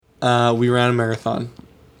We ran a marathon.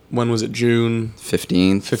 When was it? June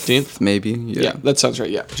 15th? 15th? Maybe. Yeah, that sounds right.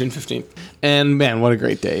 Yeah, June 15th. And man, what a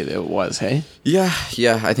great day it was, hey? Yeah.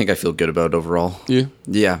 I think I feel good about it overall. You?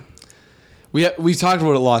 Yeah. We talked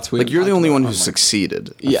about it lots. Like, you're the only one who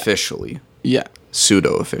succeeded officially. Yeah.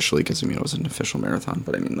 Pseudo-officially, because, I mean, it was an official marathon.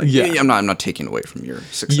 But, I mean, like, yeah. I'm not taking away from your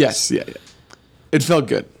success. Yes, yeah. It felt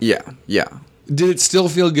good. Yeah. Did it still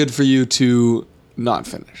feel good for you to not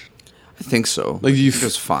finish? I think so. Like, it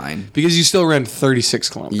was fine. Because you still ran 36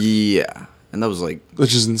 kilometers. Yeah. And that was like...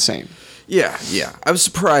 Which is insane. Yeah. I was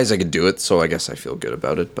surprised I could do it, so I guess I feel good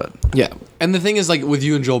about it, but... Yeah. And the thing is, like, with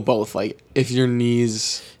you and Joel both, like, if your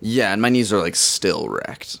knees... Yeah, and my knees are, like, still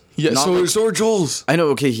wrecked. Yeah, so are Joel's. I know,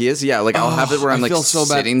 okay, he is. Yeah, like, I'll have it where I'm, like, so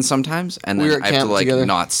sitting sometimes, and then I have to, like, together.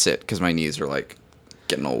 not sit, because my knees are, like,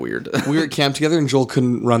 getting all weird. We were at camp together, and Joel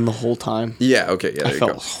couldn't run the whole time. Yeah, okay, yeah, there I you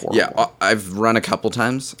felt go. horrible. Yeah, I've run a couple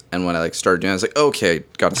times, and when I, like, started doing it, I was like, okay,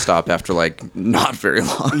 gotta stop after, like, not very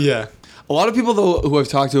long. Yeah. A lot of people, though, who I've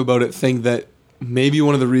talked to about it think that maybe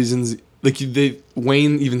one of the reasons... Like,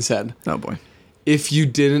 Wayne even said... Oh, boy. If you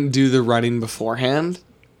didn't do the running beforehand,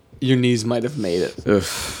 your knees might have made it. Ugh.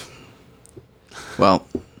 Well...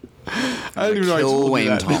 I don't even know I told Wayne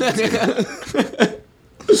you that.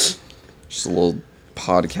 Thompson. Just a little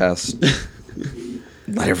podcast.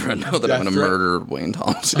 Let everyone know that I'm going to murder Wayne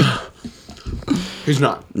Thompson. He's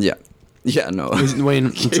not. Yeah. Yeah, no.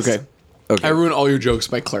 Wayne, it's okay. Okay. I ruined all your jokes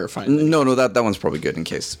by clarifying. No, that one's probably good in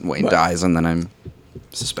case Wayne dies and then I'm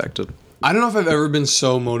suspected. I don't know if I've ever been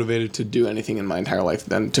so motivated to do anything in my entire life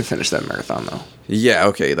than to finish that marathon, though. Yeah,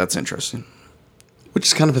 okay, that's interesting. Which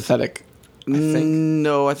is kind of pathetic, I think.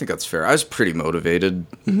 No, I think that's fair. I was pretty motivated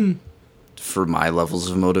for my levels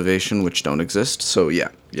of motivation, which don't exist. So, yeah,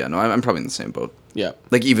 no, I'm probably in the same boat. Yeah.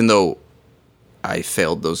 Like, even though I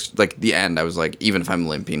failed those, like, the end, I was like, even if I'm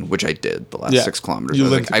limping, which I did the last 6 kilometers, I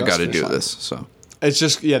was like, I've got to do this, so. It's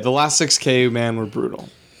just, the last 6K, man, were brutal.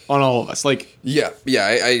 On all of us. Like, yeah,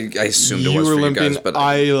 I assumed it was for limping, you guys, but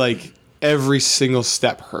I like, every single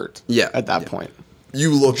step hurt at that point.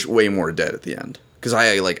 You looked way more dead at the end. Because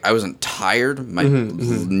I wasn't tired, my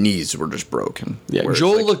knees were just broken. Yeah,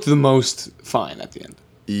 Joel looked the most fine at the end.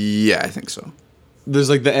 Yeah, I think so. There's,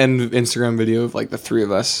 like, the end Instagram video of, like, the three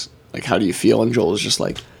of us. Like, how do you feel? And Joel is just,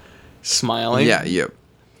 like, smiling. Yeah.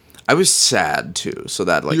 I was sad, too, so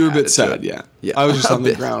that, like, you were a bit sad, yeah. I was just on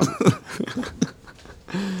the ground.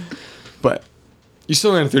 But you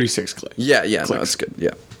still ran 36 clicks. Yeah, no, that's good.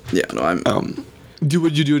 Yeah, no, I'm...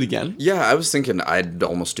 Would you do it again? Yeah, I was thinking I'd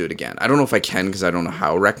almost do it again. I don't know if I can, because I don't know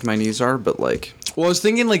how wrecked my knees are, but, like... Well, I was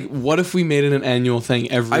thinking, like, what if we made it an annual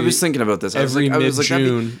thing every... I was thinking about this. Every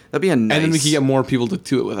mid-June. That'd be a nice... And then we could get more people to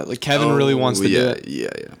do it with it. Like, Kevin really wants to do it. Yeah.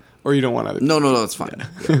 Or you don't want other people. No, it's fine.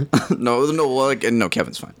 Yeah. No,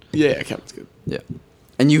 Kevin's fine. Yeah, Kevin's good. Yeah.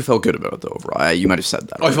 And you felt good about it, though, overall. You might have said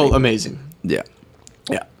that I felt amazing. Yeah.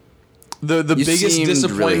 The biggest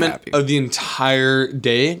disappointment of the entire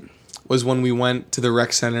day was when we went to the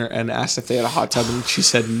rec center and asked if they had a hot tub, and she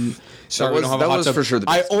said, "Sorry, we don't have a hot tub." For sure.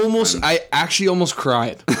 I actually almost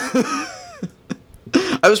cried.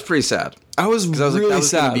 I was pretty sad. I was really that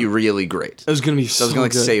was sad. Gonna be really great. It was gonna be so good. That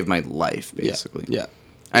was gonna save my life, basically. Yeah.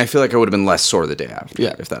 I feel like I would have been less sore the day after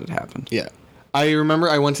if that had happened. Yeah. I remember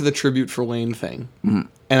I went to the tribute for Wayne thing, and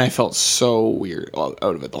I felt so weird out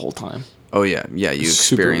of it the whole time. Oh yeah, you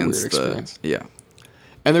experienced experience. Yeah.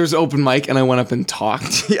 And there was an open mic, and I went up and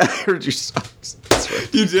talked. Yeah, I heard you. That's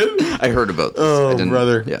right. You did? I heard about this. Oh,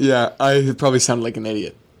 brother. Yeah, I probably sounded like an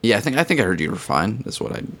idiot. Yeah, I think I heard you were fine. That's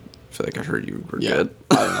what I feel like I heard you were good.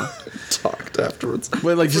 I don't know. Talked afterwards.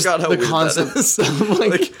 But like just the concept of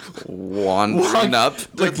like wandering up,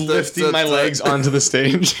 like lifting my legs onto the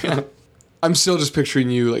stage. I'm still just picturing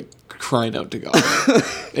you like crying out to God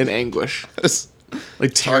in anguish.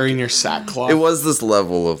 Like tearing your sackcloth. It was this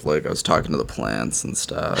level of like I was talking to the plants and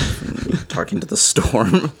stuff, and talking to the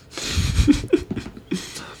storm.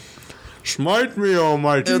 Smite me,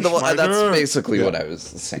 almighty. That's basically what I was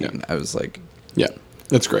saying. Yeah. I was like, yeah,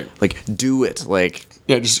 that's great. Like, do it. Like,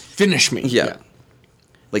 yeah, just finish me. Yeah.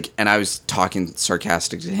 Like, and I was talking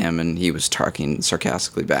sarcastic to him, and he was talking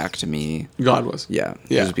sarcastically back to me. God was. Yeah.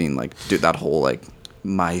 He was being like, dude, that whole like,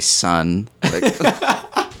 my son. Like.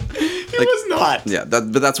 He was not. Yeah,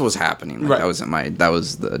 but that's what was happening. Like, right. That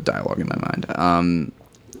was the dialogue in my mind.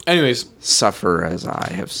 Anyways, suffer as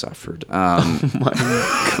I have suffered. Oh my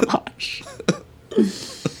gosh.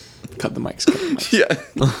 Cut the mics. Yeah.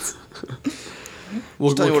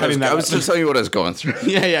 we'll tell you what I was just telling you what I was going through.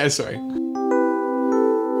 Yeah. Sorry.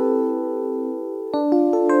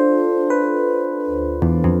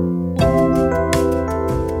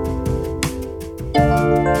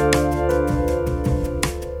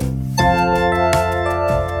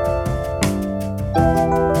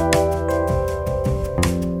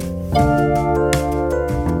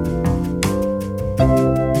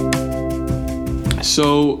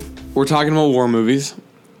 we're talking about war movies.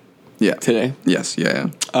 Yeah. Today. Yes. Yeah.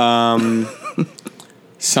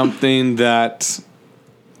 Something that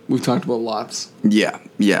we've talked about lots. Yeah.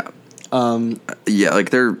 Yeah. Like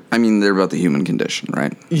they're about the human condition,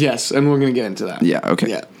 right? Yes, and we're gonna get into that. Yeah. Okay.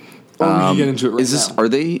 Yeah. Or we can get into it right now. Are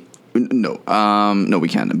they? No. No, we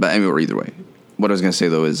can't. But anyway, or either way. What I was gonna say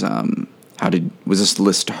though is, was this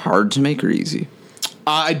list hard to make or easy?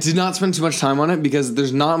 I did not spend too much time on it because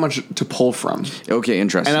there's not much to pull from. Okay,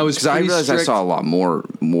 interesting. And because I realized strict. I saw a lot more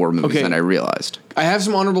movies than I realized. I have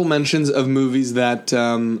some honorable mentions of movies that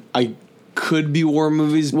I could be war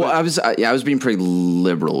movies. Well, I was being pretty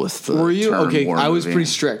liberal with the. Were you okay? I was pretty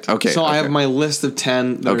strict. Okay, so I have my list of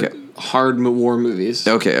 10 that are hard war movies.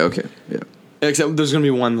 Okay, yeah. Except there's going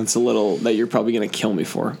to be one that's a little that you're probably going to kill me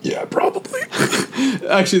for. Yeah, probably.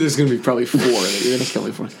 Actually, there's going to be probably 4 that you're going to kill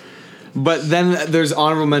me for. But then there's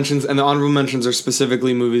honorable mentions, and the honorable mentions are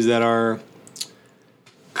specifically movies that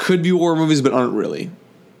could be war movies, but aren't really.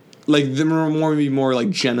 Like, they're more like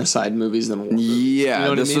genocide movies than war movies. Yeah, you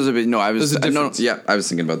know this was a bit. No, I was. I was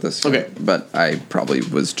thinking about this. Okay, but I probably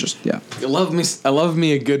was just. Yeah, I love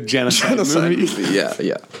me a good genocide movie.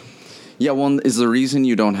 Yeah. Yeah, well, is the reason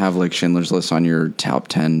you don't have, like, Schindler's List on your top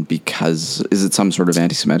 10 because... Is it some sort of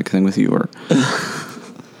anti-Semitic thing with you, or...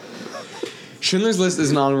 Schindler's List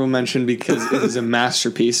is an honorable mention because it is a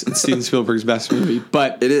masterpiece. It's Steven Spielberg's best movie,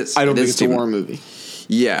 but... It is. I don't think it's a war movie.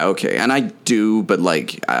 Yeah, okay. And I do, but,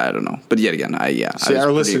 like, I don't know. But yet again, See,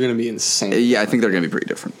 our lists are going to be insane. Yeah, I think they're going to be pretty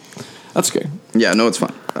different. That's okay. Yeah, no, it's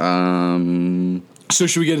fine. So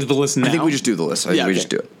should we get into the list now? I think we just do the list. I think we just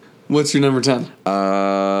do it. What's your number 10? Or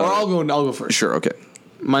I'll go first. Sure, okay.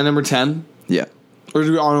 My number 10? Yeah. Or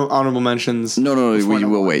do we honorable mentions? No,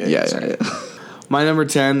 we'll wait. Yeah. My number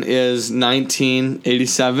 10 is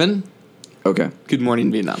 1987. Okay. Good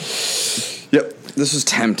Morning Vietnam. Yep. This was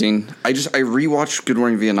tempting. I rewatched Good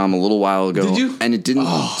Morning Vietnam a little while ago. Did you? And it didn't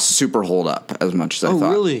super hold up as much as I thought.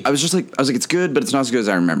 Oh, really? I was like, it's good, but it's not as good as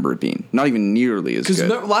I remember it being. Not even nearly as good.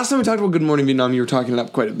 Because last time we talked about Good Morning Vietnam, you were talking it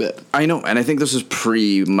up quite a bit. I know, and I think this was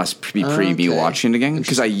must be pre me watching it again,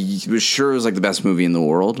 because I was sure it was like the best movie in the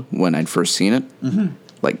world when I'd first seen it,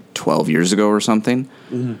 like 12 years ago or something.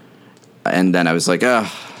 Mm-hmm. And then I was like,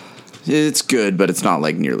 it's good, but it's not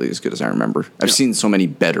like nearly as good as I remember. I've seen so many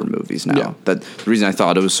better movies now that the reason I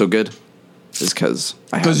thought it was so good is because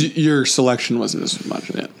your selection wasn't as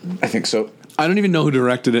much in it. I think so. I don't even know who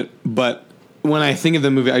directed it, but when I think of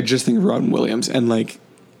the movie, I just think of Robin Williams, and like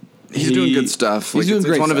he's doing good stuff. He's doing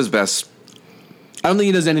great. It's one of his best. I don't think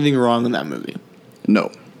he does anything wrong in that movie.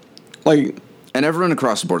 No, like, and everyone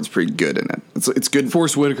across the board is pretty good in it. It's good.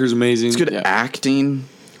 Forrest Whitaker's amazing. It's good acting.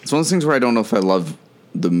 It's one of those things where I don't know if I love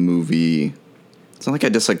the movie. It's not like I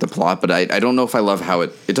dislike the plot, but I don't know if I love how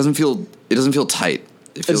it doesn't feel tight.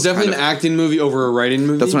 It's definitely an acting movie over a writing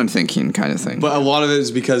movie. That's what I'm thinking, kind of thing. But a lot of it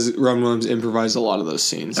is because Robin Williams improvised a lot of those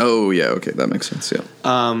scenes. Oh yeah, okay, that makes sense. Yeah.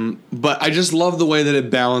 But I just love the way that it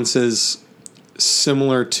balances,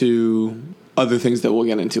 similar to other things that we'll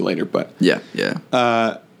get into later. But yeah.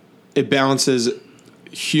 It balances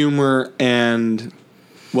humor and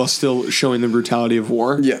while still showing the brutality of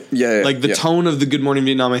war. Yeah. Like the tone of the Good Morning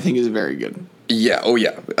Vietnam, I think, is very good. Yeah. Oh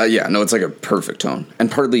yeah. No, it's like a perfect tone. And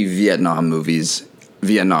partly Vietnam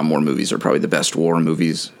War movies are probably the best war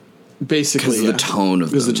movies. Basically, because the tone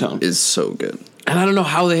of them is so good. And I don't know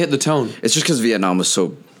how they hit the tone. It's just because Vietnam was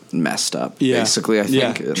so messed up. Yeah. Basically, I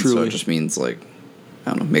think. And truly. So it just means like,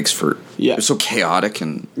 I don't know, makes for it's so chaotic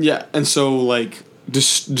and and so like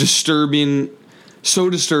disturbing.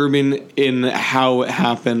 So disturbing in how it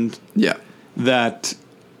happened. Yeah. That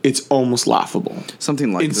it's almost laughable.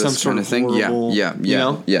 Something like in this some sort of thing. Horrible, yeah. You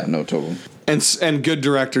know? Yeah, no, totally. And good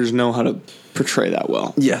directors know how to portray that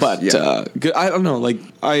well. Yes. But good, I don't know, like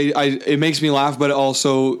it makes me laugh, but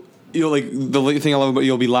also like the thing I love about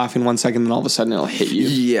you'll be laughing 1 second and all of a sudden it'll hit you.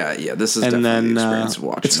 Yeah. This is definitely the experience of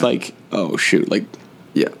watching. It's like, oh shoot, like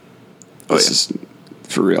this is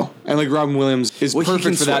for real. And like Robin Williams is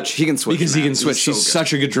perfect for that. He can switch because he can switch. He's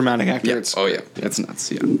such a good dramatic actor. Yeah. It's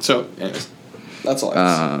nuts. Yeah. So, anyways, that's all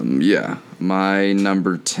I have. Yeah. My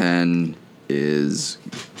number 10 is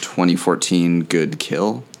 2014 Good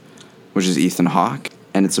Kill, which is Ethan Hawke,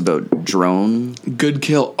 and it's about drone. Good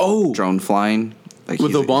Kill. Oh, drone flying. Like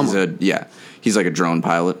with Obama. He's like a drone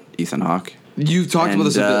pilot, Ethan Hawke. You've talked about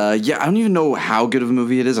this a bit. Yeah, I don't even know how good of a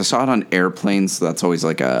movie it is. I saw it on airplanes, so that's always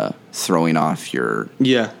like a throwing off your...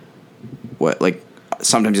 Yeah. What, like,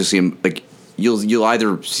 sometimes you'll see them, like, you'll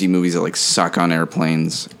either see movies that, like, suck on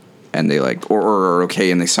airplanes, and they, like, or are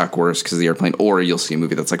okay and they suck worse because of the airplane, or you'll see a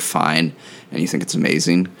movie that's, like, fine, and you think it's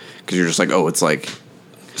amazing, because you're just like, oh, it's, like,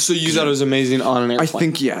 So you thought it was amazing on an airplane?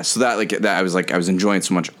 I think so that I was enjoying it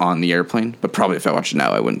so much on the airplane, but probably if I watched it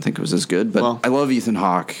now, I wouldn't think it was as good. But I love Ethan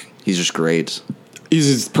Hawke. He's just great.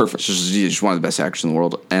 He's perfect. He's just one of the best actors in the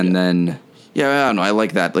world. And then I don't know. I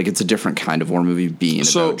like that. Like, it's a different kind of war movie being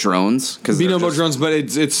about drones. Being about drones, but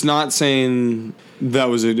it's not saying that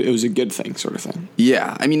it was a good thing, sort of thing.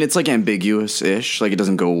 Yeah, I mean, it's like ambiguous-ish. Like, it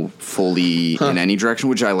doesn't go fully in any direction,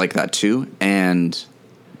 which I like that too. And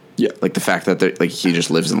like the fact that he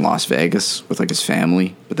just lives in Las Vegas with like his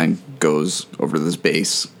family, but then goes over to this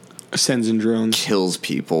base, sends in drones, kills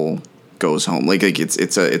people, goes home. Like it's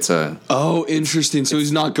a oh, interesting. So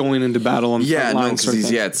he's not going into battle on front lines.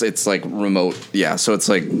 It's like remote. Yeah, so it's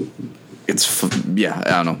like I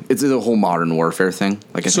don't know. It's a whole modern warfare thing.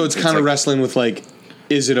 Like, so it's kind of wrestling with like,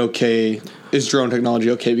 is it okay? Is drone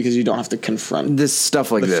technology okay because you don't have to confront this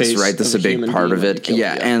stuff like this, right? This is a big part of it.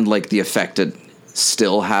 And like the effect it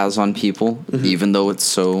still has on people, even though it's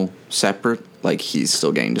so separate. Like, he's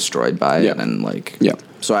still getting destroyed by it, and like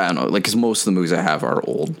So I don't know. Like, because most of the movies I have are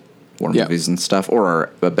old war movies and stuff, or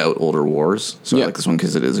are about older wars. So I like this one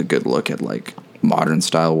because it is a good look at like modern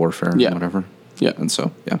style warfare and whatever. Yeah, and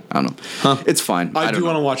so I don't know. It's fine. I do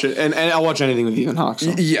want to watch it, and I'll watch anything with Ethan Hawke.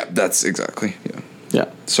 So. Yeah, that's exactly. Yeah.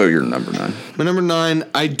 So you're number 9. My number 9.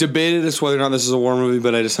 I debated as whether or not this is a war movie,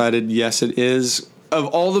 but I decided yes, it is. Of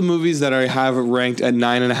all the movies that I have ranked at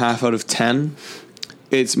 9.5 out of 10,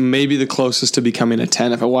 it's maybe the closest to becoming a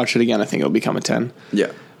 10. If I watch it again, I think it'll become a 10.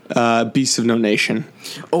 Yeah. Beasts of No Nation.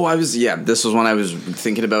 Oh, this was one I was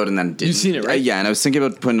thinking about and then didn't. You've seen it, right? And I was thinking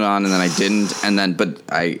about putting it on and then I didn't, but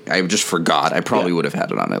I just forgot. I probably would have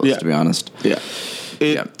had it on my list, to be honest. Yeah.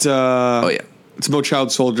 It's about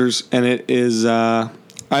child soldiers, and it is, I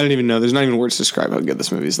don't even know. There's not even words to describe how good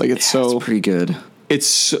this movie is. Like, it's it's pretty good.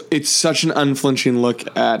 It's such an unflinching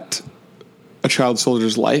look at a child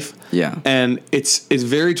soldier's life. Yeah. And it's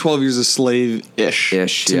very 12 Years a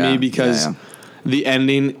Slave-ish to me, because the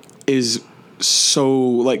ending is so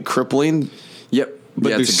like crippling. Yep. But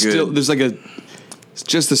there's like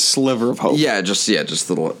just a sliver of hope. Yeah, just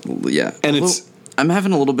a little. And I'm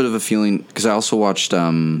having a little bit of a feeling because I also watched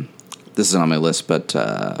this isn't on my list, but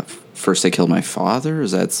First They Killed My Father.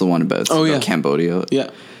 That's the one about Cambodia. Yeah.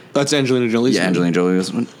 That's Angelina Jolie's one. Angelina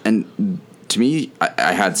Jolie's one. And to me,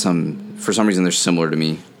 I had for some reason, they're similar to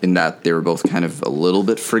me in that they were both kind of a little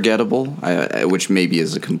bit forgettable, which maybe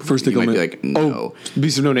is a complete... First They Killed My... like, no.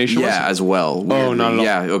 Beast of No Nation? Yeah, as well. Weirdly. Oh, not at all.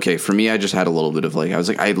 Yeah, okay. For me, I just had a little bit of like... I was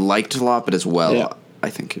like, I liked it a lot, but as well, I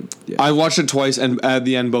think... I watched it twice, and at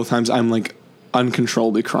the end, both times, I'm like...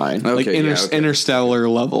 uncontrollably crying. Okay, like interstellar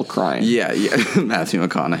level crying. Yeah. Matthew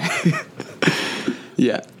McConaughey.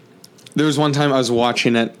 Yeah. There was one time I was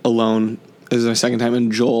watching it alone. This is my second time,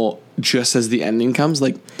 and Joel, just as the ending comes,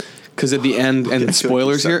 like, because at the end, and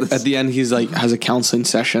spoilers here, at the end he's like, has a counseling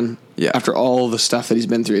session. Yeah. After all the stuff that he's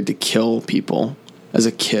been through, he had to kill people as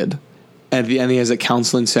a kid. At the end, he has a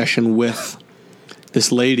counseling session with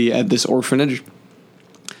this lady at this orphanage.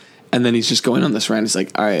 And then he's just going on this rant. He's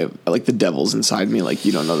like, all right, like the devil's inside me. Like,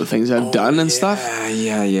 you don't know the things I've done and stuff.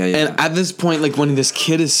 Yeah. And at this point, like when this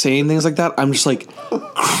kid is saying things like that, I'm just like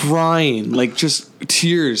crying, like just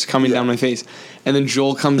tears coming down my face. And then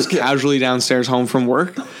Joel comes casually downstairs home from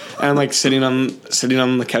work, and I'm like sitting on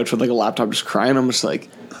the couch with like a laptop just crying. I'm just like,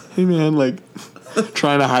 hey man, like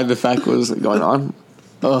trying to hide the fact what was going on.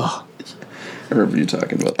 Ugh. I remember you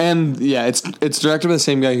talking about that. And yeah, it's directed by the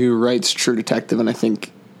same guy who writes True Detective, and I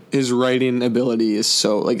think his writing ability is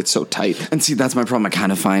it's so tight. And see, that's my problem. I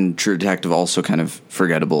kind of find True Detective also kind of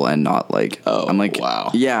forgettable and not like... Oh, I'm like,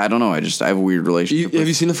 wow. Yeah, I don't know. I have a weird relationship Have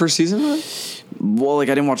you seen the first season of it? Well, like,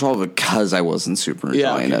 I didn't watch all of it because I wasn't super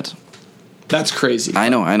enjoying it. That's crazy. I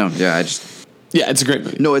know. Yeah, Yeah, it's a great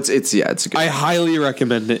movie. No, it's a good I highly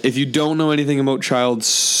recommend it. If you don't know anything about child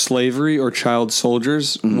slavery or child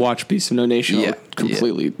soldiers, watch Beast of No Nation. Yeah.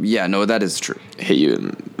 Completely. Yeah, no, that is true. Hit you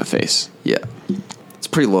in the face. Yeah. It's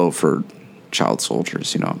pretty low for child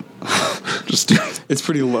soldiers, you know. It's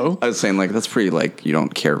pretty low? I was saying, like, that's pretty, like, you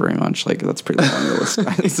don't care very much. Like, that's pretty low on your list.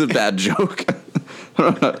 It's a bad joke.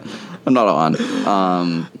 I'm not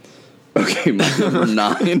on. Okay, my number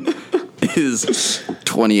 9 is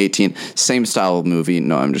 2018. Same style of movie.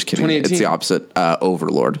 No, I'm just kidding. It's the opposite.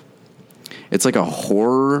 Overlord. It's like a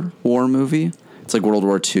horror war movie. It's like World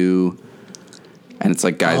War II. And it's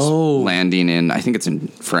like guys landing in, I think it's in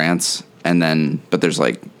France. And then, but there's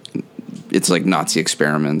like, it's like Nazi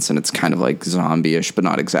experiments, and it's kind of like zombie-ish, but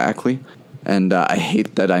not exactly. And I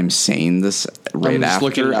hate that I'm saying this right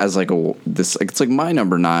after as like it's like my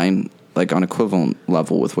number 9, like on equivalent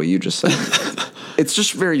level with what you just said. It's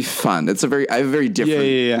just very fun. I have a very different.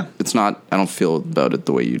 Yeah. It's not. I don't feel about it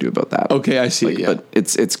the way you do about that. Okay, I see. But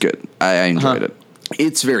it's good. I enjoyed it.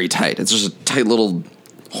 It's very tight. It's just a tight little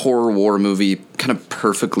horror war movie. Kind of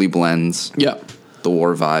perfectly blends. Yeah. The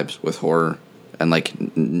war vibes with horror. And like,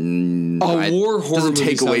 war horror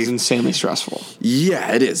movie sounds insanely stressful.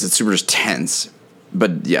 Yeah, it is. It's super just tense.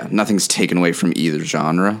 But yeah, nothing's taken away from either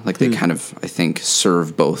genre. Like they kind of, I think,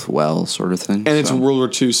 serve both well, sort of thing. And it's World War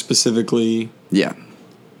II specifically. Yeah.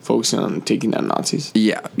 Focusing on taking down Nazis.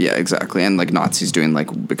 Yeah, exactly. And like Nazis doing like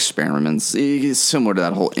experiments. It's similar to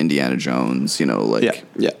that whole Indiana Jones, like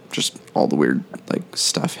just all the weird like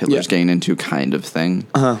stuff Hitler's getting into kind of thing.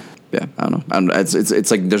 Yeah, I don't know.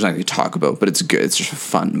 It's like there's nothing to talk about, but it's good. It's just a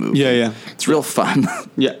fun movie. Yeah. It's real fun.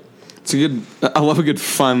 Yeah. I love a good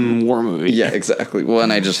fun war movie. Yeah, exactly. Well,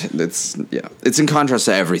 and it's in contrast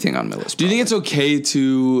to everything on my list. Do you think it's okay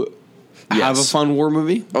to have a fun war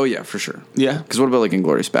movie? Oh yeah, for sure. Yeah. Because what about like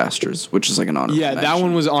Inglourious Bastards, which is like an honorable mention? That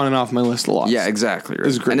one was on and off my list a lot. Yeah, exactly. Right.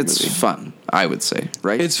 It's a great and it's movie. fun, I would say,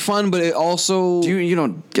 right? It's fun, but it also... You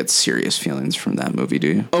don't get serious feelings from that movie, do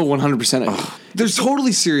you? Oh, 100% I do. There's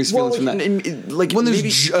totally serious feelings from that. Like when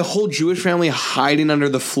there's a whole Jewish family hiding under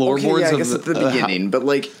the floorboards I guess at the beginning, but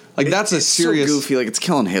like that's a serious... so goofy, like it's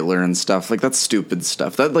killing Hitler and stuff. Like that's stupid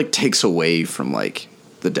stuff. That like takes away from like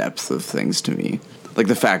the depth of things to me. Like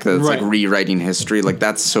the fact that it's like rewriting history, like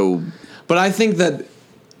that's so... But I think that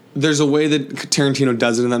there's a way that Tarantino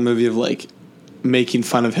does it in that movie of like making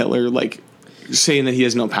fun of Hitler, like saying that he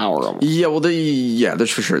has no power almost. Yeah, well, there's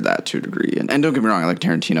for sure that to a degree. And don't get me wrong, I like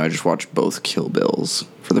Tarantino. I just watched both Kill Bills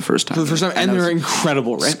for the first time. And they're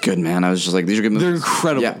incredible, right? It's good, man. I was just like, these are good movies. They're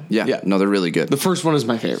incredible. Yeah. No, they're really good. The first one is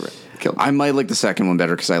my favorite. I might like the second one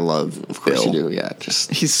better because I love Bill. Of course you do, yeah.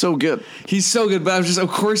 He's so good. He's so good, but I was just, of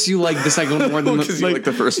course you like the second one more than because you like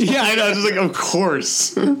the first one. Yeah, I know. Just like, of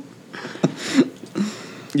course.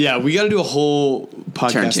 Yeah, we got to do a whole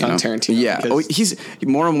podcast on Tarantino. Yeah. He's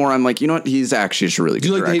more and more. I'm like, you know what? He's actually just a really good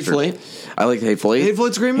director. Do you like The Hateful Eight? I like The Hateful Eight. Hateful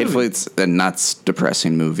Eight's a great movie. Hateful Eight's a nuts,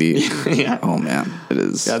 depressing movie. Yeah. Oh man, it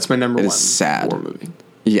is. Yeah, it's my number one. It's sad. War movie.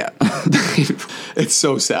 Yeah. It's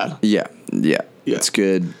so sad. Yeah. It's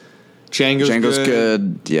good. Django's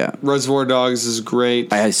good. Yeah. Reservoir Dogs is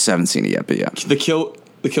great. I haven't seen it yet, but yeah. The Kill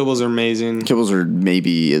Bills are amazing. Kill Bills are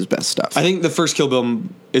maybe his best stuff. I think the first Kill Bill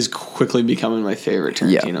is quickly becoming my favorite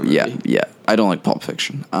Tarantino movie. Yeah. I don't like Pulp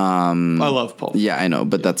Fiction. I love Pulp Fiction. Yeah, I know,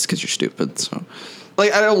 but that's because you're stupid. So,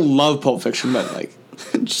 like, I don't love Pulp Fiction, but like,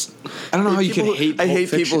 just I don't know how you can hate. I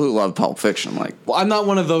hate people who love Pulp Fiction. Like, well, I'm not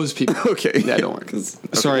one of those people. Okay, yeah, don't worry.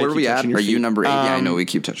 Sorry, where are we at? Are you number 8? Yeah, I know Um, we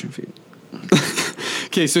keep touching feet.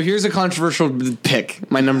 Okay, so here's a controversial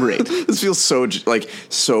pick. My number 8. This feels so what's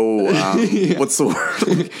the word?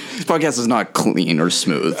 This podcast is not clean or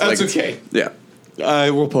smooth. That's okay. Yeah.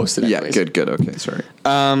 We'll post it anyways. Yeah, good. Okay, sorry.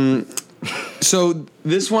 So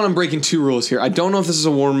this one, I'm breaking 2 rules here. I don't know if this is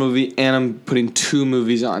a war movie, and I'm putting 2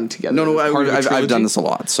 movies on together. No, I've done this a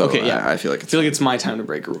lot, so okay, yeah. I feel like it's my time to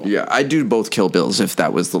break a rule. Yeah, I'd do both Kill Bills if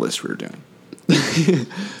that was the list we were doing.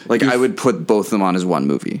 Like, I would put both of them on as one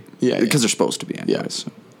movie. Yeah. Because they're supposed to be anyways.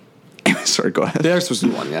 Yeah. So. Sorry, go ahead. They are supposed to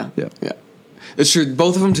be one, yeah. Yeah. It's true.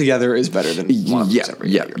 Both of them together is better than one of them separate.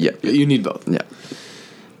 Yeah. You need both. Yeah.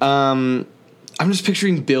 I'm just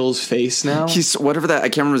picturing Bill's face now. He's whatever that. I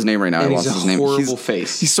can't remember his name right now. And I lost his name. Horrible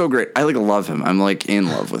face. He's so great. I love him. I'm like in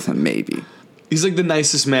love with him. Maybe he's like the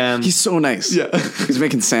nicest man. He's so nice. Yeah. He's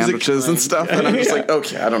making sandwiches and stuff, and I'm just like,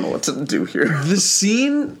 okay, I don't know what to do here.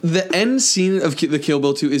 The end scene of the Kill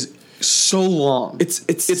Bill 2 is so long.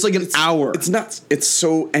 It's like an hour. It's nuts. It's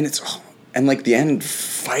so and like the end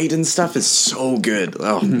fight and stuff is so good.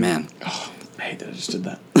 Oh man. Oh, I hate that I just did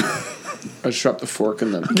that. I just dropped the fork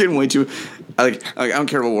and then I'm getting way too. I don't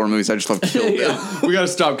care about war movies. I just love Kill Bill. Yeah. We gotta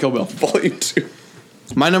stop Kill Bill Volume 2.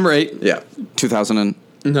 My number 8. Yeah. 2000 and.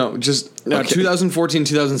 No, just 2014,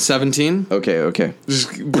 2017. Okay.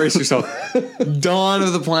 Just brace yourself. Dawn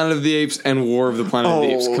of the Planet of the Apes and War of the Planet of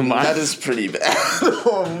the Apes. Come on. That is pretty bad.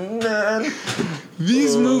 Oh, man.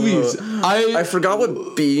 These movies. I forgot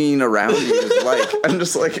what being around you is like. I'm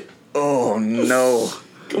just like, oh, no.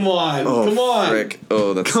 Come on. Oh, come on. Frick.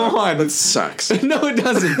 Oh, that Come sucks. on. That sucks. No, it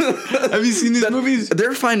doesn't. Have you seen these movies?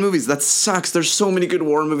 They're fine movies. That sucks. There's so many good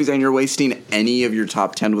war movies, and you're wasting any of your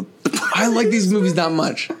top 10 with. I like these movies that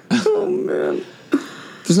much. Oh man,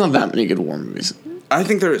 there's not that many good war movies. I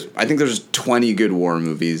think there's 20 good war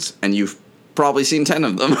movies, and you've probably seen 10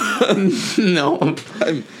 of them. No.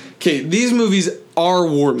 Okay, these movies are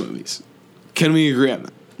war movies. Can we agree on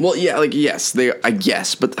that? Well, yeah, like, yes, I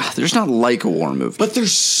guess, but they're just not like a war movie. But they're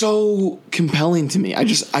so compelling to me.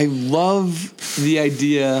 I love the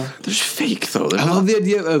idea. They're fake, though. I love the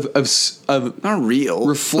idea of not real.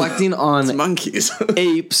 reflecting on It's monkeys.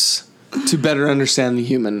 apes to better understand the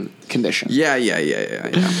human condition. Yeah.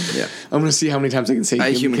 I'm going to see how many times I can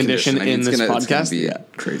say human condition in this podcast. It's gonna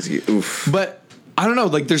be crazy. Oof. But I don't know,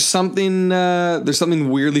 like there's something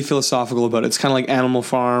weirdly philosophical about it. It's kind of like Animal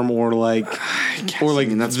Farm or like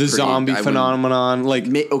the zombie phenomenon. Like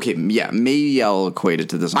maybe I'll equate it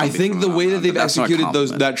to the zombie. I think the way that they've executed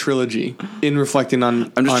that trilogy in reflecting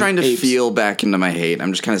on I'm just trying to apes. feel back into my hate.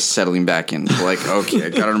 I'm just kind of settling back into like, okay, I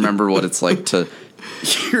gotta remember what it's like to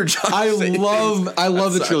hear John. I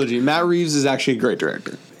love the trilogy. Matt Reeves is actually a great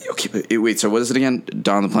director. Okay, but wait, so what is it again?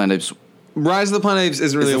 Dawn of the Planet of the Apes. Rise of the Planet of the Apes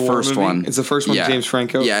isn't really the a war first movie. one. It's the first one with James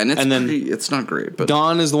Franco. Yeah, and then it's not great. But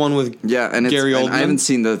Dawn is the one with Gary Oldman. I haven't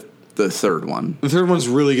seen the third one. The third one's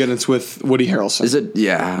really good. It's with Woody Harrelson. Is it?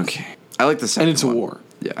 Yeah, okay. I like the second one. And it's a war.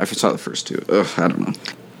 Yeah, I saw the first two. Ugh, I don't know.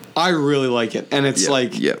 I really like it. And it's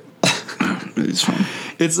it's fun.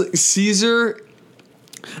 It's like Caesar.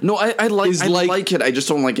 No, I like it. I just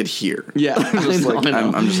don't like it here. Yeah, I'm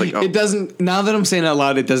just like, oh. It doesn't. Now that I'm saying it out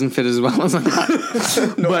loud, it doesn't fit as well as I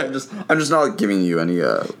thought. No, but I'm just not giving you any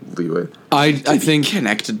leeway. I think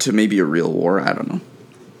connected to maybe a real war. I don't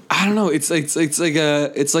know. It's like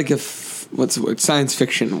a what's the word? Science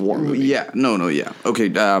fiction war movie. Yeah. No. Yeah. Okay.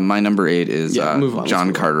 My number 8 is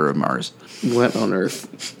John Carter of Mars. What on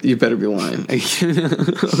earth? You better be lying. I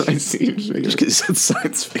see. Just because you said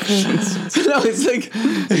science fiction. No,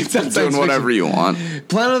 it's doing whatever you want.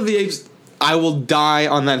 Planet of the Apes. I will die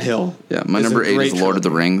on that hill. Yeah, my number 8 is Lord of the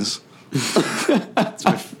Rings. That's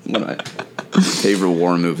one of my favorite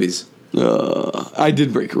war movies. I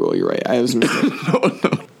did break a rule. You're right. I was mistaken.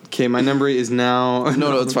 No. Okay, my number 8 is now.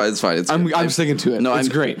 No, it's fine. I'm sticking to it. No, it's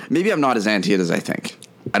great. Maybe I'm not as anti it as I think.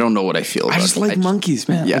 I don't know what I feel about it. I just like monkeys,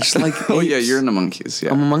 man. Yeah. I just like apes. Oh, yeah, you're into monkeys.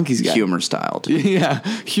 Yeah. I'm a monkeys guy. Humor styled. Yeah,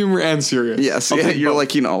 humor and serious. Yes, you're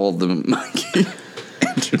liking all of the monkey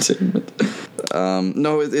entertainment.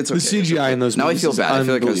 No, it's okay. The CGI in those movies. Now I feel bad. I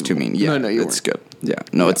feel like I was too mean. Yeah, no, it's good. Yeah,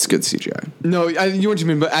 no, it's good CGI. No, you weren't too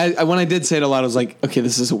mean, but when I did say it aloud, I was like, okay,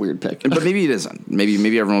 this is a weird pick. But maybe it isn't. Maybe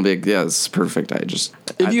everyone will be like, yeah, it's perfect.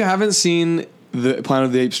 If you haven't seen the Planet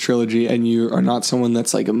of the Apes trilogy and you are not someone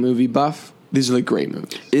that's like a movie buff, these are like great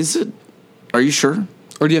movies. Is it? Are you sure?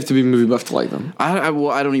 Or do you have to be a movie buff to like them? I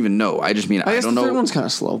don't even know. I just mean I don't know. The third one's kind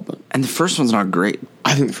of slow, but and the first one's not great.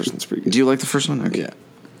 I think the first one's pretty good. Do you like the first one? Okay.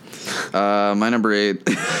 Yeah. My number 8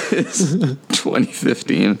 is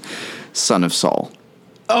 2015, Son of Saul.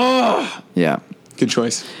 Oh, yeah, good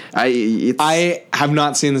choice. I have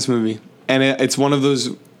not seen this movie, and it's one of those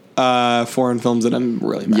foreign films that I'm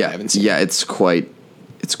really mad I haven't seen. Yeah, it's quite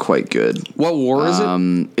good. What war is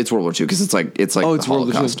it? It's World War II because it's like the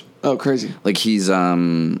Holocaust. Oh, crazy. Like he's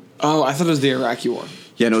Oh, I thought it was the Iraqi war.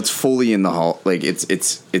 Yeah, no, it's fully in the like it's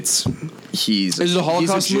he's. Is it a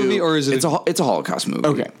Holocaust movie or is it? It's a Holocaust movie.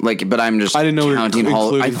 Okay, like, but I'm just I didn't know counting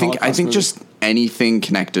I think just anything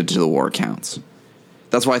connected to the war counts.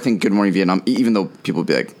 That's why I think Good Morning Vietnam, even though people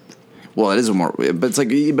be like, well, it is a war, but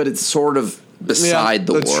it's sort of beside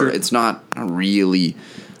the war. True. It's not really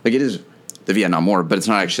like it is the Vietnam War, but it's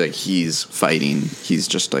not actually like he's fighting. He's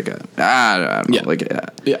just like I don't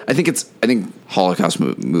know, I think Holocaust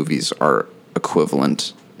movies are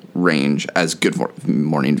equivalent range as Good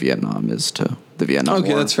Morning Vietnam is to the Vietnam War.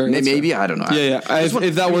 Okay, that's fair. Maybe I don't know. Yeah.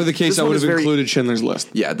 If that were the case, I would have included Schindler's List.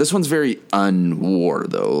 Yeah, this one's very un-war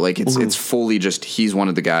though. Like it's fully just he's one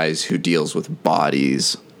of the guys who deals with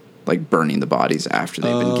bodies, like burning the bodies after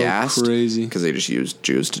they've been gassed. Crazy. Because they just use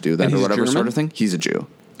Jews to do that and or whatever German? Sort of thing. He's a Jew.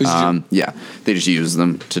 Yeah, they just use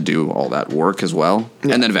them to do all that work as well,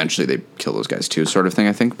 and then eventually they kill those guys too, sort of thing.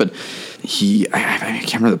 I think, but I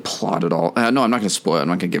can't remember the plot at all. No, I'm not going to spoil it. I'm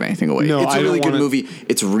not going to give anything away. No, it's a really good movie.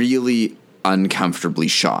 It's really uncomfortably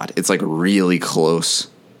shot. It's like really close,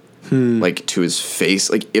 like to his face.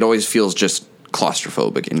 Like it always feels just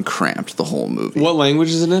claustrophobic and cramped the whole movie. What language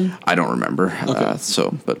is it in? I don't remember. Okay.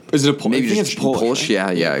 But is it a Polish? Maybe it's Polish. Yeah,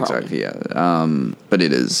 exactly. Yeah. But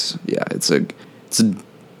it is. Yeah, it's a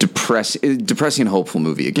depressing, hopeful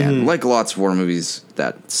movie again. Like lots of war movies,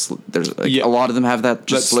 there's a lot of them have that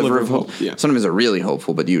sliver of hope. Yeah. Sometimes they're really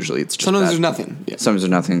hopeful, but usually it's just sometimes there's nothing. Yeah. Sometimes there's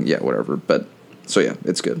nothing. Yeah, whatever. But so yeah,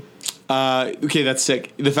 it's good. Okay, that's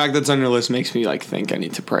sick. The fact that's on your list makes me think I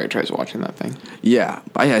need to prioritize watching that thing. Yeah,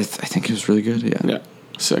 I think it was really good. Yeah.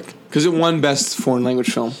 Sick. Because it won Best Foreign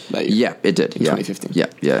Language Film that year. Yeah, it did. In 2015.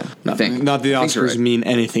 Yeah. Not the Oscars mean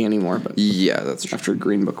anything anymore, but yeah, that's true. After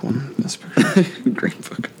Green Book won. That's Green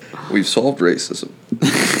Book. We've solved racism.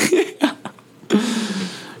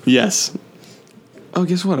 Yes. Oh,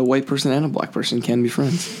 guess what? A white person and a black person can be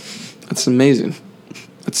friends. That's amazing.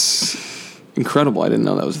 That's incredible. I didn't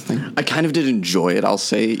know that was a thing. I kind of did enjoy it, I'll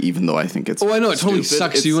say, even though I think it's Oh, I know. It totally stupid.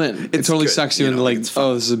 sucks you in. It totally good, sucks you into, like,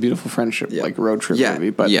 oh, this is a beautiful friendship, like, road trip movie.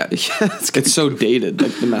 But it's so dated,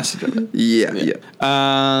 like, the message of it.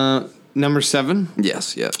 Yeah. Number 7.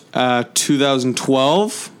 Yes, yeah.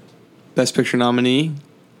 2012, Best Picture nominee,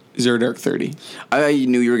 Zero Dark 30. I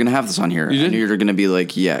knew you were going to have this on here. You did? I knew you were going to be like,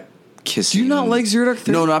 kissing. Do you not like Zero Dark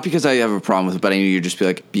 30? No, not because I have a problem with it, but I knew you'd just be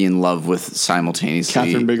like, be in love with simultaneously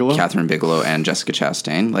Catherine Bigelow and Jessica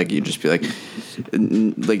Chastain. Like, you'd just be like,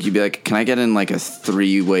 you'd be like, can I get in like a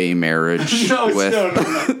 3-way marriage with...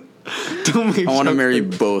 No. Don't make I want to marry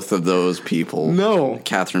jokes. both of those people. No.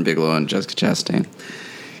 Catherine Bigelow and Jessica Chastain.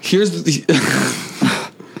 Here's the...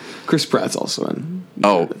 Chris Pratt's also in.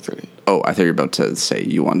 Oh. 30. Oh, I thought you were about to say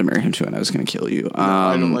you wanted to marry him too, and I was going to kill you.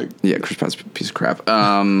 I don't like... Yeah, Chris Pratt's a piece of crap.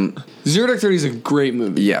 Zero Dark 30 is a great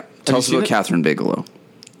movie. Yeah. Tell us you about seen it? Catherine Bigelow.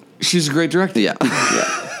 She's a great director. Yeah.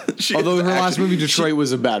 Although her last movie, Detroit,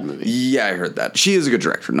 was a bad movie. Yeah, I heard that. She is a good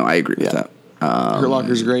director. No, I agree with that. Her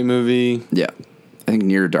Locker's a great movie. Yeah. I think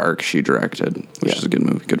Near Dark she directed, which is a good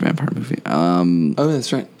movie, good vampire movie. Oh,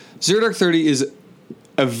 that's right. Zero Dark 30 is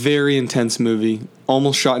a very intense movie,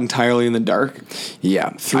 almost shot entirely in the dark Yeah.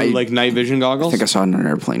 through like night vision goggles. I think I saw it on an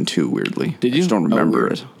airplane too, weirdly. Did you? I just don't remember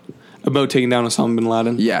weird. it. About taking down Osama bin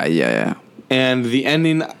Laden. Yeah. And the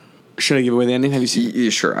ending, should I give away the ending? Have you seen it? Yeah,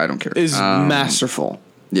 sure, I don't care. Is masterful.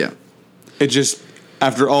 Yeah. It just,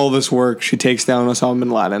 after all this work, she takes down Osama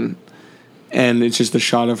bin Laden, and it's just a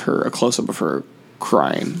shot of her, a close-up of her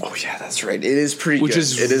crying. Oh, yeah, that's right. It is pretty Which good.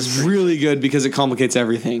 is really good because it complicates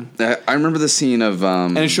everything. I remember the scene of...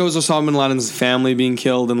 And it shows Osama bin Laden's family being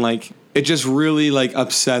killed, and like it just really like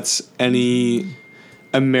upsets any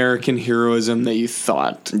American heroism that you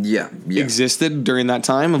thought existed during that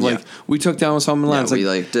time of like, we took down Osama bin Laden. Yeah, we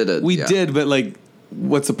like did it. We did, but like,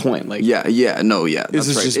 what's the point? Like, this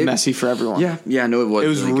is right. just messy for everyone. No, it was. It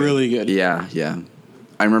was really good. Yeah.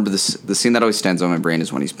 I remember this. The scene that always stands out in my brain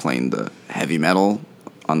is when he's playing the heavy metal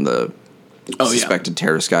on the suspected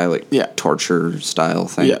terrorist guy, like torture style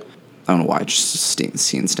thing. Yeah. I don't know why, just the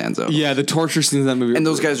scene stands out. Yeah, the torture scenes in that movie. And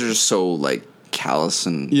those guys are just so like callous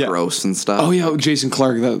and gross and stuff. Oh yeah, Jason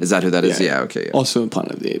Clarke. Is that who that is? Yeah. Okay. Yeah. Also in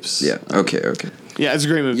Planet of the Apes. Yeah. Okay. Yeah, it's a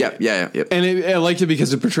great movie. Yeah. And I liked it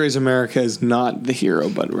because it portrays America as not the hero,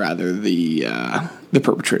 but rather the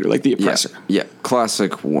perpetrator, like the oppressor. Yeah.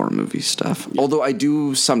 Classic war movie stuff. Yeah. Although I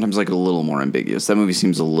do sometimes like it a little more ambiguous. That movie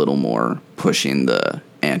seems a little more pushing the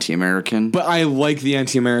anti-American. But I like the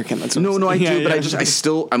anti-American. That's what I do.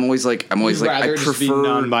 But I'm always like I prefer be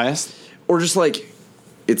non-biased, or just like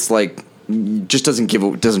it's like just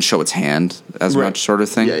doesn't show its hand as much, sort of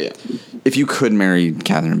thing. Yeah. If you could marry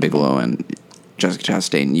Catherine Bigelow and Jessica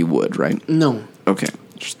Chastain, you would, right? No. Okay.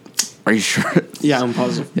 Are you sure? Yeah, I'm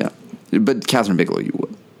positive. Yeah, but Catherine Bigelow, you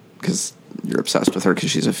would, because you're obsessed with her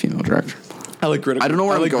because she's a female director. I like Greta. I don't know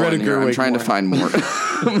where I'm going here. I'm trying to find more.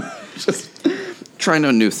 Just trying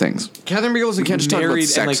to new things. Catherine Bigelow's can't just talk about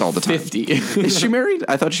sex all the time. 50. Is she married?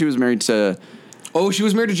 I thought she was married to... Oh, she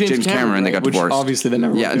was married to James Cameron. Right? They got divorced. Obviously, they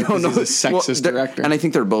never. Yeah, he's a sexist director, and I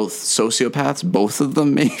think they're both sociopaths, both of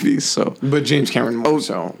them, maybe. So, but James Cameron more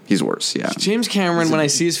so. He's worse. Yeah, James Cameron. When I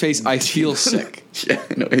see his face, I feel sick. Yeah,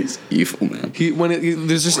 I know he's evil, man.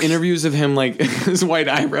 There's just interviews of him like his white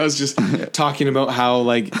eyebrows, just talking about how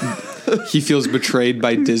like he feels betrayed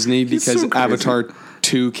by Disney because Avatar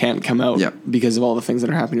 2 can't come out because of all the things that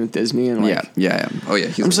are happening with Disney and like oh yeah.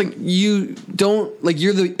 I'm just like, you don't like,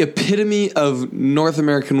 you're the epitome of North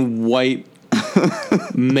American white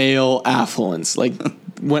male affluence. Like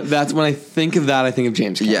when I think of that, I think of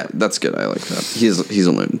James Cameron. Yeah, that's good. I like that. He's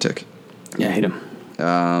a lunatic. Yeah, I hate him.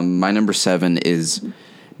 My number 7 is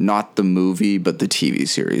not the movie, but the TV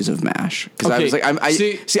series of MASH. Because I was like,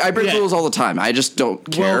 I break rules all the time. I just don't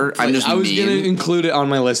care. Well, I'm just I was going to include it on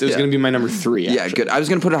my list. It was going to be my number 3. Actually. Yeah, good. I was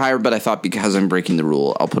going to put it higher, but I thought because I'm breaking the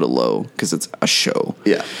rule, I'll put it low because it's a show.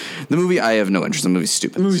 Yeah. The movie, I have no interest. The movie's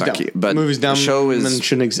stupid. The movie's dumb. But the movie's dumb. The show and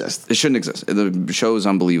shouldn't exist. It shouldn't exist. The show is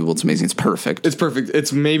unbelievable. It's amazing. It's perfect. It's perfect.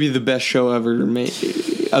 It's maybe the best show ever made,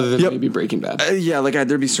 other than maybe Breaking Bad.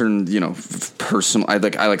 There'd be certain, personal. I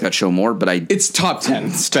like that show more, but it's top 10.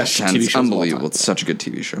 It's top 10. It's unbelievable. It's such a good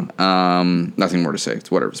TV show. Nothing more to say. It's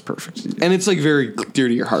whatever. It's perfect. And it's like very dear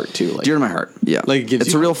to your heart too. Like, dear to my heart. Yeah. Like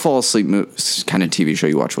it's a real fall asleep kind of TV show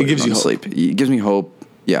you watch when you're asleep. It gives me hope.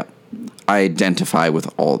 Yeah. I identify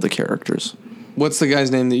with all the characters. What's the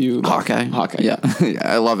guy's name that you... Hawkeye. Yeah.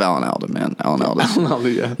 I love Alan Alda, man. Alan Alda,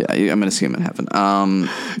 yeah. Yeah, I'm going to see him in heaven.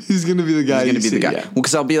 He's going to be the guy. He's going to be the guy. Yeah. Well,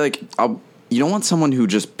 because I'll be like... you don't want someone who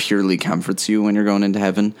just purely comforts you when you're going into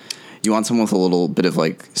heaven. You want someone with a little bit of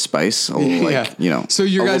like spice, a little like, you know. So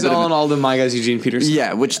your guys Alan Alda, my guy's Eugene Peterson.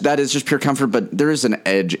 Yeah, which that is just pure comfort, but there is an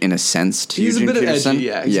edge in a sense to Eugene Peterson. He's a bit edgy,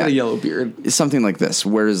 yeah. He's got a yellow beard. It's something like this,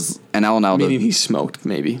 whereas an Alan Alda... Meaning he smoked,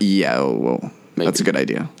 maybe. Yeah, well, maybe. That's a good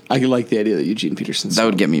idea. I like the idea that Eugene Peterson smoked. That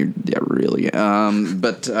would get me, really...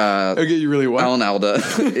 but... that would get you really what? Alan Alda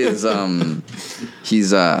is...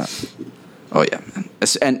 he's... oh, yeah, man.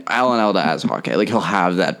 And Alan Alda as Hawkeye. Like, he'll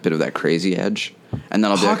have that bit of that crazy edge. And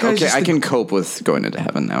then I'll be Hawkeye's like, okay, I can cope with going into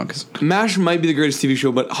heaven now. Cause MASH might be the greatest TV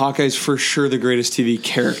show, but Hawkeye's for sure the greatest TV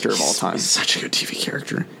character of all time. He's such a good TV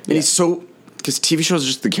character. And he's so... Because TV shows,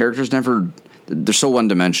 just the characters never... They're so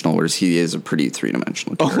one-dimensional, whereas he is a pretty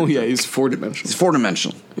three-dimensional character. Oh, yeah, he's four-dimensional. He's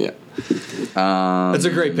four-dimensional. Yeah. That's a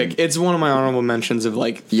great pick. It's one of my honorable mentions of,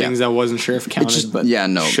 like, things I wasn't sure if counted, but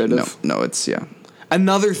should have. No, it's,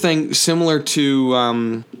 Another thing similar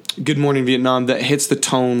to Good Morning Vietnam that hits the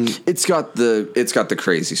tone. It's got the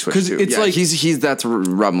crazy switch too. It's like he's that's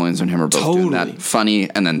Robin Williams and him are both doing that, funny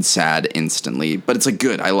and then sad instantly. But it's like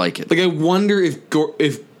good. I like it. Like I wonder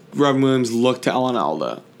if Robin Williams looked to Alan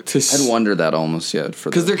Alda. I'd wonder that almost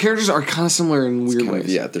because their characters are kind of similar in weird ways.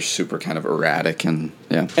 They're super kind of erratic and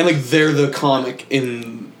like they're the comic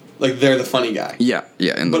in. Like, they're the funny guy. Yeah.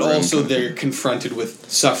 But also they're confronted with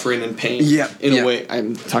suffering and pain. Yeah. In a way,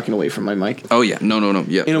 I'm talking away from my mic. Oh, yeah. No.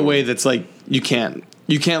 Yeah. In a way that's like, you can't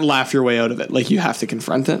laugh your way out of it. Like, you have to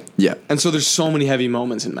confront it. Yeah. And so there's so many heavy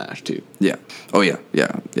moments in MASH, too. Yeah. Oh, yeah.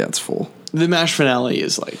 Yeah, it's full. The MASH finale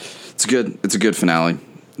is like... It's good. It's a good finale.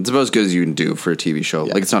 It's about as good as you can do for a TV show.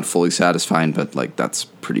 Yeah. Like, it's not fully satisfying, but, like, that's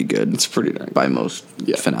pretty good. It's pretty darn good. By most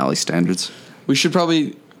finale standards. We should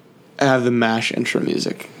probably have the MASH intro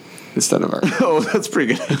music. Instead of our... Oh, that's a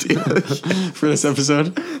pretty good idea. For this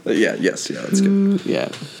episode? Yes, that's good. Yeah.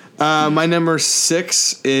 My number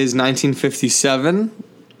 6 is 1957,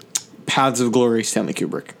 Paths of Glory, Stanley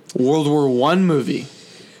Kubrick. World War I movie.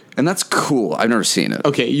 And that's cool. I've never seen it.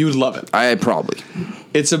 Okay, you would love it. I probably.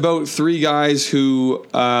 It's about 3 guys who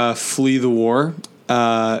flee the war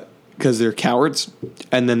because they're cowards,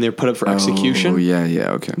 and then they're put up for execution. Oh,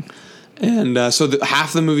 yeah, okay. And so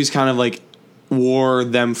half the movie's kind of like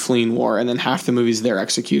them fleeing war, and then half the movie's their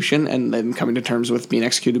execution and them coming to terms with being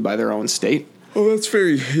executed by their own state. Oh, that's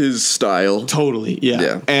very his style. Totally, yeah.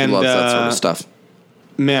 Yeah, and loves that sort of stuff.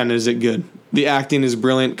 Man, is it good. The acting is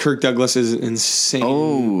brilliant. Kirk Douglas is insane.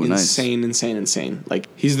 Oh, nice. Insane. Like,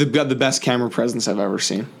 he's got the best camera presence I've ever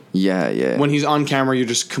seen. Yeah. When he's on camera, you're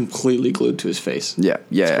just completely glued to his face. Yeah.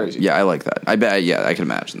 It's crazy. Yeah, I like that. I bet, I can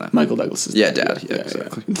imagine that. Michael Douglas is dad. Yeah,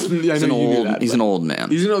 exactly. Yeah. He's an old man.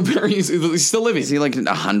 He's still living. Is he like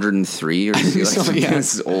 103 or is he like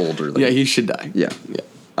he's old? Or like, yeah, he should die. Yeah.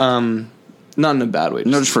 Not in a bad way.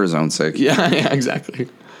 No, just for his own sake. Yeah, exactly.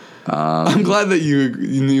 I'm glad that you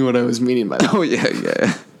knew what I was meaning by that. Oh,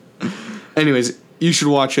 yeah. Anyways, you should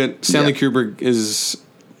watch it. Stanley Kubrick is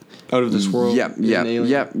out of this world. Yeah.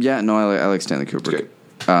 No, I like Stanley Kubrick.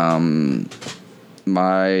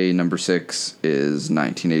 My number 6 is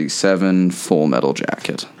 1987 Full Metal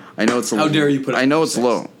Jacket. I know it's How dare you put it? I know it's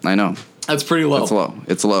low. I know. That's pretty low.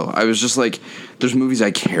 It's low. I was just like, there's movies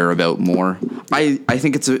I care about more. I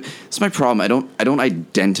think it's my problem. I don't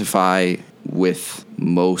identify with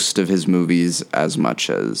most of his movies as much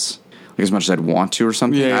as I'd want to or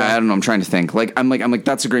something. Yeah. I don't know. I'm trying to think. I'm like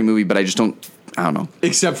that's a great movie, but I don't know.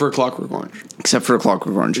 Except for Clockwork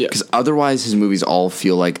Orange. Yeah. Because otherwise his movies all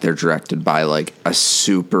feel like they're directed by like a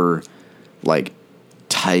super like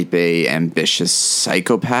type A ambitious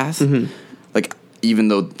psychopath. Mm-hmm. Like, even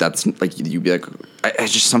though that's like you'd be like, I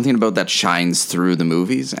just something about that shines through the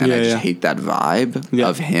movies, and I just hate that vibe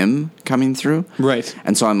of him coming through. Right.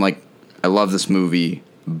 And so I'm like, I love this movie,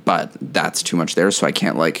 but that's too much there, so I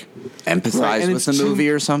can't like empathize with the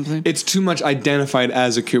movie or something. It's too much identified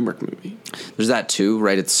as a Kubrick movie. There's that too,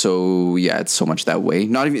 right? It's so much that way.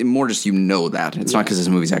 Not even more, just that. It's not because his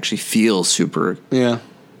movies actually feel super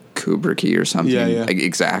Kubrick-y or something. Yeah. Like,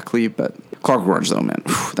 exactly, but Clockwork Orange though, man.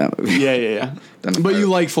 Whew, that movie. Yeah. But you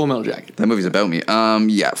like Full Metal Jacket. That movie's about me.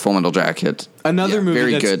 Full Metal Jacket. Another movie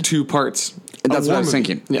very that's good. 2 parts. That's what I was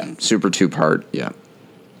thinking. Yeah. Super 2-part,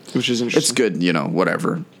 Which is interesting. It's good,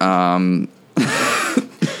 whatever. I'll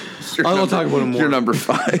talk about it more. Your number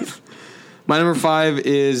 5. My number 5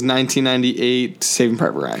 is 1998 Saving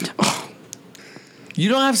Private Ryan. Oh. You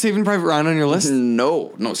don't have Saving Private Ryan on your list?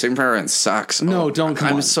 No, Saving Private Ryan sucks. No, don't come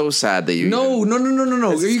on. I'm so sad that you... No.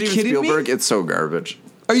 Are you kidding Spielberg, me? It's so garbage.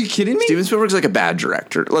 Are you kidding me? Steven Spielberg's like a bad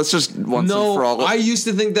director. Let's just once and for all... I used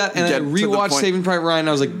to think that, and I rewatched Saving Private Ryan, and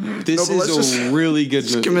I was like, this is a really good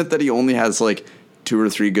movie. Just commit that he only has like 2 or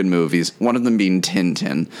 3 good movies, one of them being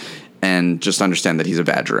Tintin. and just understand that he's a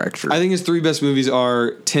bad director. I think his 3 best movies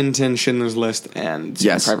are Tintin, Schindler's List, and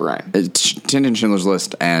Private Ryan. Tintin, Schindler's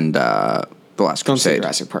List, and The Last Crusade. Don't say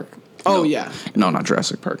Jurassic Park. Oh, yeah. No, not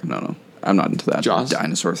Jurassic Park. No. I'm not into that Jaws?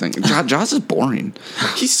 dinosaur thing. Jaws is boring.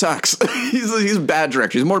 He sucks. he's a bad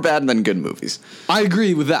director. He's more bad than good movies. I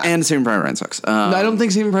agree with that. And Saving Private Ryan sucks. I don't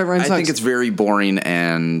think Saving Private Ryan sucks. I think it's very boring,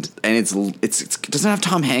 and it doesn't have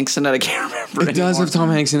Tom Hanks in it. I can't remember. It does have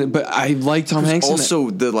Tom Hanks in it, but I like Tom Hanks in it.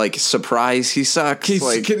 Also, the surprise he sucks.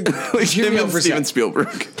 Like hear him me out and for a Steven sec.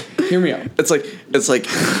 Spielberg. Hear me out. It's like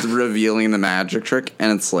revealing the magic trick,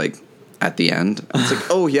 and it's like at the end, it's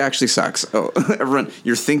like, oh, he actually sucks. Oh, everyone,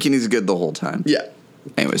 you're thinking he's good the whole time. Yeah.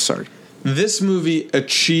 Anyways, sorry. This movie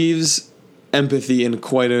achieves empathy in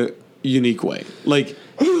quite a unique way. Like,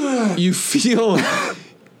 you feel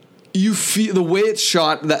the way it's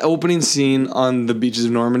shot, that opening scene on the beaches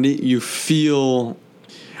of Normandy, you feel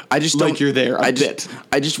I just like don't, you're there a I bit.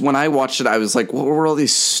 When I watched it, I was like, what were all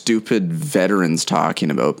these stupid veterans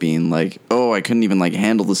talking about? Being like, oh, I couldn't even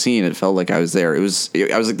handle the scene. It felt like I was there. I was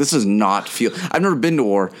like, this does not feel. I've never been to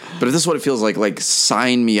war, but if this is what it feels like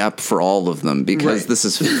sign me up for all of them because this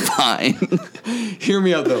is fine. Hear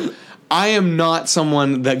me out though. I am not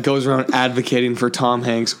someone that goes around advocating for Tom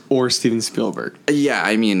Hanks or Steven Spielberg. Yeah,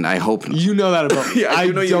 I mean, I hope not. You know that about me. Yeah,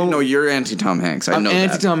 I don't know. You're anti-Tom Hanks. I'm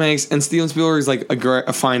anti-Tom Hanks, and Steven Spielberg is like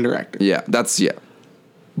a fine director. Yeah,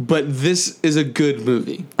 But this is a good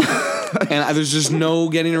movie, and there's just no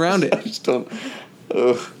getting around it. I just don't.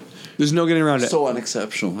 There's no getting around it. So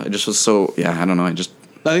unexceptional. I just was so. Yeah, I don't know. I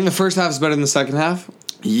think the first half is better than the second half.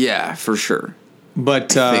 Yeah, for sure.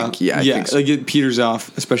 But I think so. Like it peters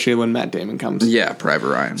off, especially when Matt Damon comes. Yeah, Private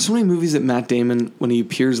Ryan. So many movies that Matt Damon, when he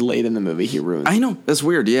appears late in the movie, he ruins. I know, that's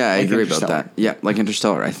weird. Yeah, I agree about Interstellar. that. Yeah, like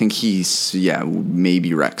Interstellar. I think he's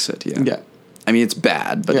maybe wrecks it. Yeah. Yeah. I mean, it's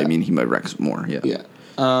bad, but I mean, he might wreck it more. Yeah. Yeah.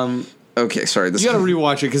 Okay, sorry. You got to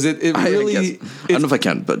rewatch it because it really. I don't know if I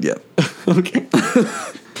can, but yeah. Okay.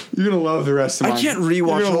 You're gonna love the rest of mine. I can't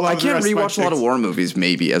rewatch a lot of war movies,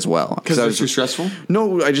 maybe as well because they're too stressful.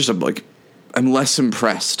 No, I'm less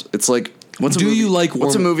impressed. It's like, what's a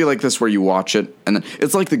movie like this where you watch it and then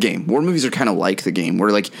it's like The Game. War movies are kind of like The Game,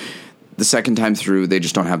 where the second time through they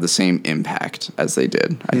just don't have the same impact as they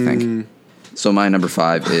did, I think. So my number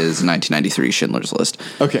 5 is 1993 Schindler's List.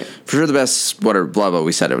 Okay, for sure the best. Blah blah.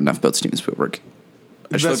 We said enough about Steven Spielberg.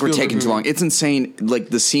 I just feel like we're taking too long. It's insane. Like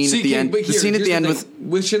the scene at the end. The scene at the end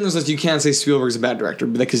with Schindler's List, you can't say Spielberg's a bad director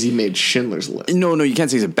because he made Schindler's List. No, you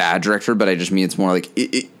can't say he's a bad director, but I just mean it's more like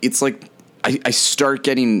it's like. I start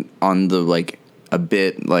getting on the a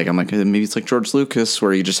bit I'm like maybe it's like George Lucas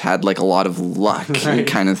where he just had a lot of luck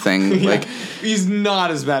kind of thing. Yeah. He's not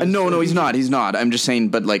as bad. No, he's not. I'm just saying,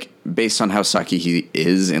 but based on how sucky he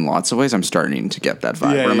is in lots of ways, I'm starting to get that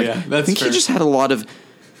vibe. Yeah, where I'm that's I think fair. he just had a lot of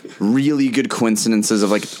really good coincidences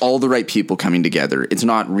of all the right people coming together. It's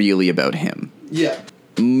not really about him. Yeah.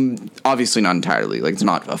 Obviously not entirely. It's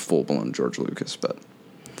not a full blown George Lucas, but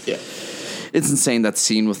yeah. It's insane, that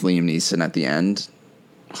scene with Liam Neeson at the end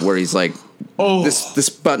where he's this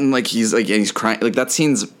button, he's and he's crying. That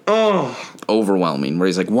scene's overwhelming, where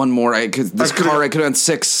he's one more, I could have done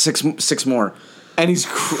six more. And he's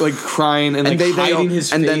crying and hiding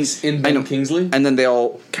his face in Ben Kingsley. And then they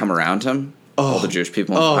all come around him, all the Jewish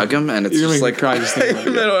people, and hug him, and it's just cry just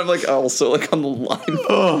thinking I'm also on the line.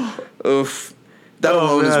 Oof. That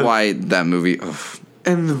alone is why that movie. Oof.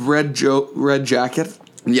 And the red jacket.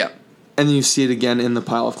 Yeah. And then you see it again in the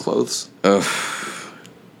pile of clothes. Ugh.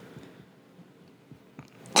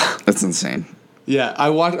 That's insane. Yeah, I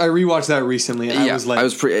rewatched that recently, and I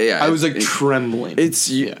was trembling.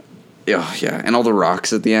 Yeah, and all the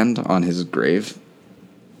rocks at the end on his grave.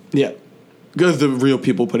 Yeah, because the real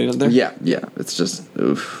people putting it there. Yeah, it's just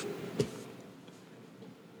oof.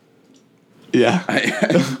 Yeah,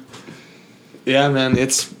 yeah, man,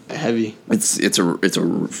 it's heavy. It's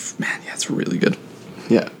man, yeah, it's really good.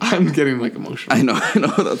 Yeah, I'm getting emotional. I know,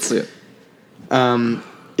 that's it.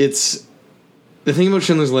 It's the thing about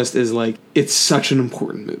Schindler's List is it's such an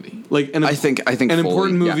important movie. I think an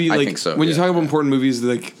important movie. I think so. When you talk about important movies,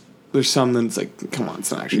 there's some that's come on,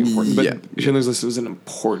 it's not actually important. But Schindler's List was an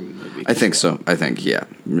important movie. I think so. I think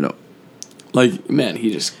man,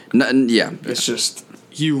 he just It's just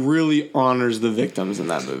he really honors the victims in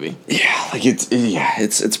that movie. Yeah,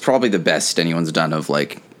 it's probably the best anyone's done of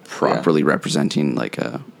properly representing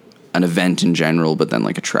an event in general, but then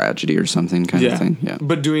a tragedy or something kind of thing. Yeah,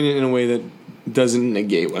 but doing it in a way that doesn't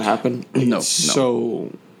negate what happened.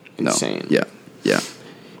 So insane. Yeah.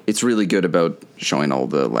 It's really good about showing all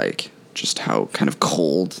the just how kind of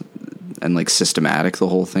cold and systematic the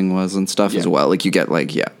whole thing was and stuff as well. You get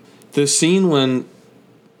the scene when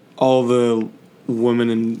all the women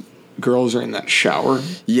and girls are in that shower.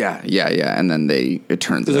 Yeah. And then it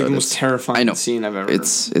turns out it's like the most terrifying scene I've ever.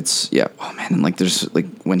 It's yeah. Oh man, and like there's like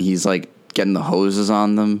when he's like getting the hoses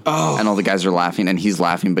on them, and all the guys are laughing, and he's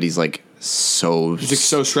laughing, but he's like so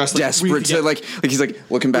stressed, desperate to like he's like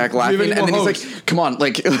looking back laughing, and then he's like, come on,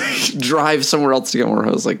 like drive somewhere else to get more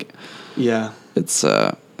hose. Like, yeah, it's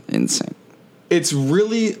insane. It's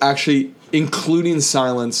really actually, including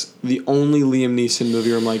Silence, the only Liam Neeson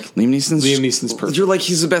movie where I'm like, Liam Neeson's perfect. You're like,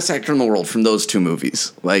 he's the best actor in the world from those two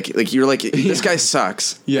movies. Like you're like, this guy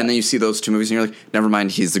sucks. Yeah. And then you see those two movies and you're like, never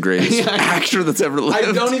mind, he's the greatest actor that's ever lived.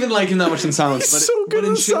 I don't even like him that much in Silence. He's so good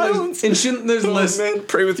in Silence. In Schindler's List. Man,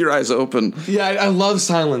 pray with your eyes open. Yeah, I love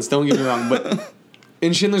Silence, don't get me wrong. But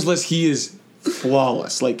in Schindler's List, he is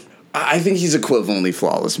flawless. Like, I think he's equivalently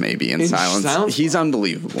flawless, maybe, in Silence. He's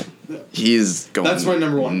unbelievable. He's going. That's my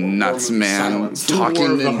number one. Nuts, man. Silence.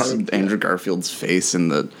 Talking in Andrew Garfield's face,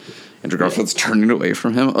 and Andrew Garfield's turning away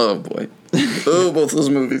from him. Oh boy. Oh, both those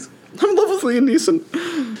movies. I'm in love with Liam Neeson.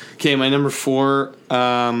 Okay, my number 4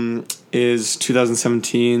 is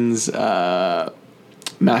 2017's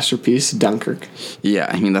masterpiece, Dunkirk. Yeah,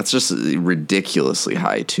 I mean that's just ridiculously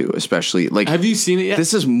high too. Especially like. Have you seen it yet?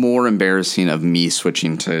 This is more embarrassing of me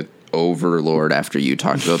switching to Overlord after you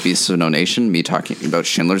talked about Beasts of No Nation, me talking about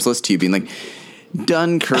Schindler's List, you being like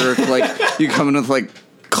Dunkirk, like you coming with like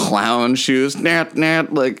clown shoes, nat,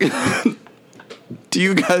 like. Do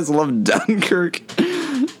you guys love Dunkirk?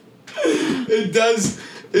 It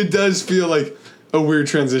does feel like a weird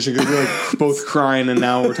transition because we're like both crying and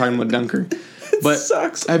now we're talking about Dunkirk. But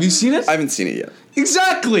sucks. Have you seen it? I haven't seen it yet.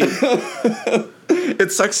 Exactly.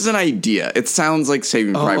 It sucks as an idea. It sounds like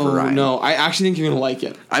Saving Private Ryan. No, I actually think you're gonna like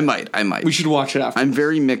it. I might. We should watch it after. I'm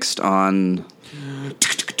very mixed on.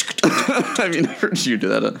 I mean, I heard you do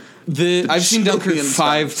that. I've seen Dunkirk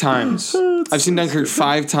 5 times. I've seen Dunkirk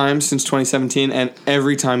 5 times since 2017, and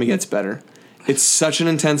every time it gets better. It's such an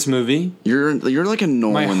intense movie. You're like a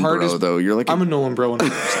Nolan bro, though. I'm a Nolan bro.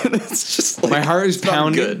 It's just like, my heart is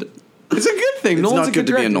pounding. Good. It's a good thing. It's Nolan's not good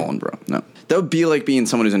to be a Nolan bro. No, that would be like being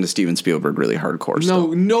someone who's into Steven Spielberg really hardcore.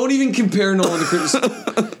 No, don't even compare Nolan to Chris.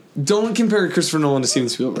 Don't compare Christopher Nolan to Steven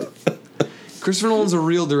Spielberg. Christopher Nolan's a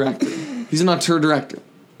real director. He's an auteur director.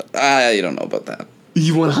 You don't know about that.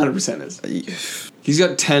 He 100% is. He's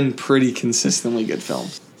got 10 pretty consistently good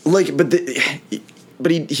films. Like, but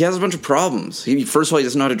he has a bunch of problems. First of all, he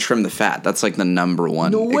doesn't know how to trim the fat. That's like the number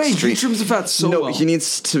one. No way. He trims the fat well. He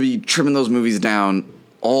needs to be trimming those movies down.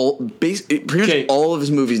 Pretty much all of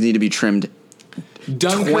his movies need to be trimmed.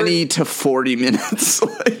 Dunkirk, 20 to 40 minutes.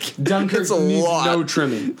 Like, Dunkirk needs no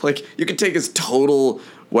trimming. Like, you could take his total,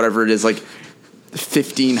 whatever it is, like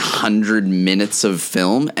 1,500 minutes of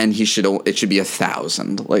film, and it should be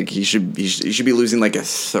 1,000. Like, he should be losing like a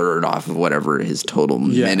third off of whatever his total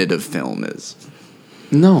minute of film is.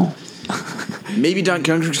 No. Maybe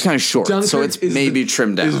Dunkirk's kind of short, so it's maybe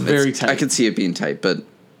trimmed down. It's very tight. I could see it being tight, but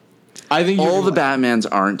I think all the Batmans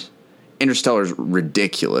aren't. Interstellar's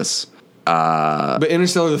ridiculous. But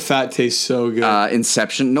Interstellar, the fat tastes so good.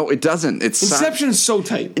 Inception, no, it doesn't. Inception's so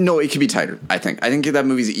tight. No, it could be tighter. I think that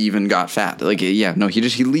movie's even got fat. Like, yeah, no, he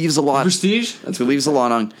leaves a lot. Prestige, he leaves a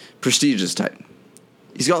lot on. Prestige is tight.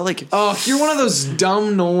 He's got like. Oh, you're one of those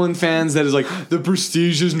dumb Nolan fans that is like, The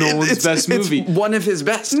Prestige is Nolan's best movie. It's one of his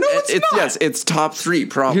best. No, it's not. Yes, it's top 3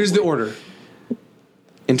 probably. Here's the order.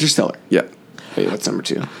 Interstellar. Yeah. Wait, what's number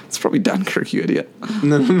 2? It's probably Dunkirk, you idiot.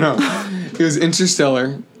 No. It was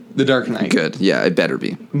Interstellar, The Dark Knight. Good. Yeah, it better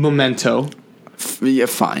be. Memento. Yeah,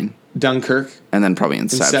 fine. Dunkirk. And then probably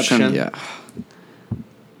Inception. Yeah.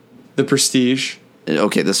 The Prestige.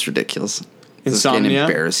 Okay, this is ridiculous. Insomnia. This is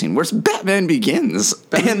embarrassing. Where's Batman Begins?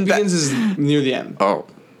 Batman Begins is near the end. Oh.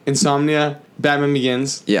 Insomnia, Batman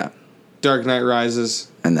Begins. Yeah. Dark Knight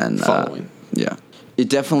Rises. And then following. Yeah. It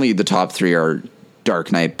definitely, the top 3 are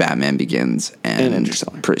Dark Knight, Batman Begins, and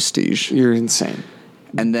Interstellar. Prestige. You're insane.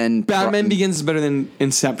 And then Batman Begins is better than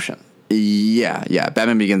Inception. Yeah.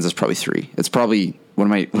 Batman Begins is probably 3. It's probably what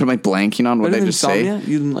am I blanking on? What did I just Insomnia? say?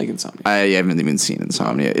 You didn't like Insomnia. I haven't even seen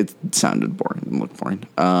Insomnia. It sounded boring. It looked boring.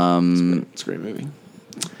 It's a great movie.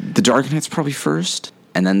 The Dark Knight's probably first,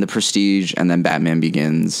 and then The Prestige, and then Batman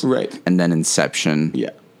Begins, right? And then Inception, yeah,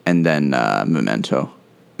 and then Memento.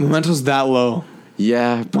 Memento's that low?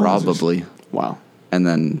 Yeah, probably. Wow. And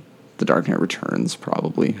then The Dark Knight Returns,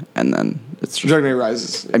 probably, and then it's just, Dark Knight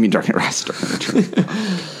Rises. I mean, Dark Knight Rises, Dark Knight Returns.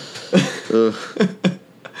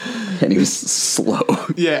 And he was slow.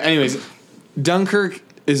 Yeah. Anyways, Dunkirk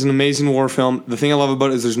is an amazing war film. The thing I love about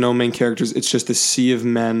it is there's no main characters. It's just a sea of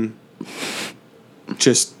men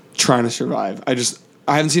just trying to survive.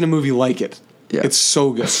 I haven't seen a movie like it. Yeah. It's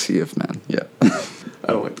so good. A sea of men. Yeah. I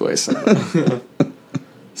don't like the way I said that.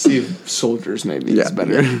 Sea of Soldiers maybe is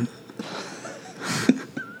better. Yeah.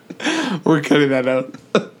 We're cutting that out.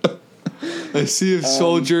 A sea of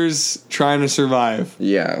soldiers trying to survive.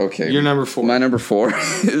 Yeah, okay. You're number 4. My number 4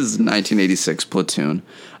 is 1986 Platoon.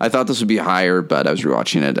 I thought this would be higher, but I was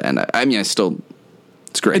rewatching it, and it's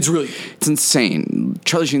great. It's really... It's insane.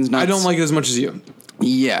 Charlie Sheen's not... I don't like it as much as you.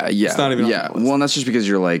 Yeah. It's not even on the list. Well, and that's just because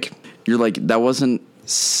you're like, that wasn't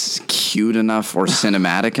cute enough or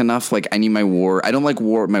cinematic enough. Like, I need my war... I don't like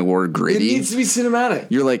my war gritty. It needs to be cinematic.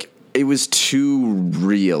 You're like... It was too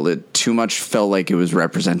real. It too much felt like it was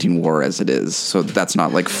representing war as it is. So that's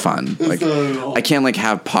not like fun. Like I can't like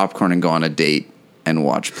have popcorn and go on a date and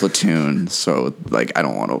watch Platoon. So like I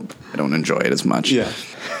don't enjoy it as much. Yeah,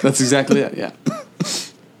 that's exactly it. Yeah,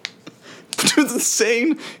 Platoon's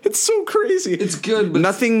insane. It's so crazy. It's good, but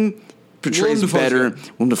nothing portrays better.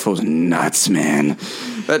 Willem Dafoe's nuts, man.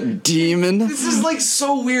 That demon. This is like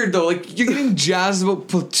so weird though. Like you're getting jazzed about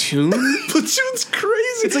Platoon. Platoon's crazy.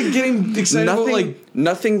 It's like getting excited about like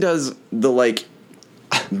nothing does the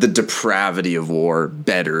depravity of war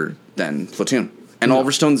better than Platoon. And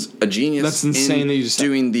Oliver Stone's a genius. That's insane that you just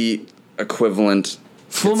doing the equivalent.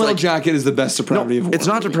 Full Metal Jacket is the best depravity of war. It's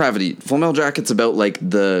not depravity. Full Metal Jacket's about like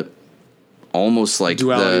the almost like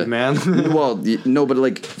duality of man. Well, no, but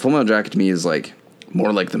like Full Metal Jacket to me is like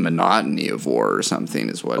more like the monotony of war or something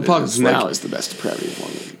is what Apocalypse it is. Now like, is the best depravity of war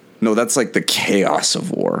movie. No, that's like the chaos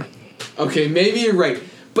of war. Okay, maybe you're right,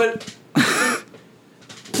 but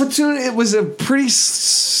Platoon, it was a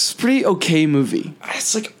pretty okay movie.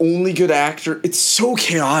 It's like only good actor. It's so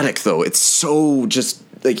chaotic though. It's so just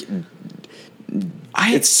like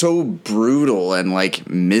it's so brutal and like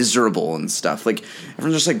miserable and stuff. Like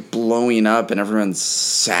everyone's just like blowing up and everyone's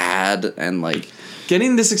sad and like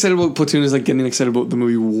getting this excited about Platoon is like getting excited about the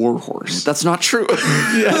movie War Horse. That's not true.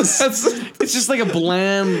 Yes, it's just like a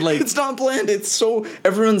bland like. It's not bland. It's so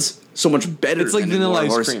everyone's so much better. It's like than Vanilla War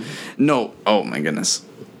Ice Horse. Cream. No, oh my goodness,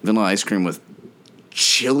 Vanilla Ice Cream with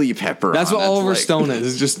chili pepper. That's on what it. Oliver Like, Stone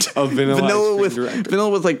is just a vanilla ice cream director. Vanilla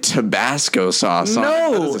with like Tabasco sauce on it.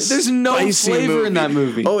 No, That is a there's no spicy flavor in that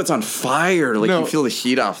movie. Oh, it's on fire. Like No. you feel the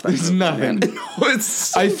heat off that. There's movie, nothing. man. No, it's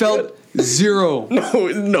so I felt zero.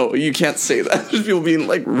 No, you can't say that. There's people being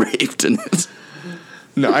like raped in it.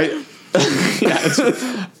 No,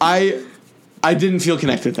 I didn't feel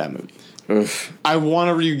connected to that movie. Oof. I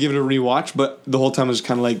want to give it a rewatch, but the whole time I was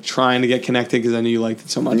kind of like trying to get connected because I knew you liked it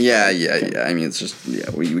so much. Yeah. I mean, it's just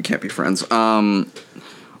we can't be friends.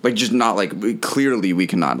 Like just not like clearly we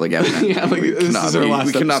cannot like Yeah, like, we this cannot is our last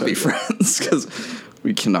we cannot be episode. friends because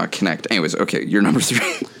we cannot connect. Anyways, okay, you're number 3.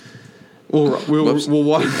 We'll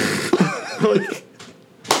watch.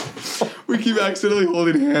 We keep accidentally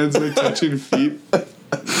holding hands like touching feet.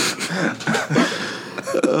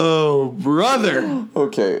 Oh, brother.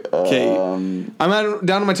 Okay. I'm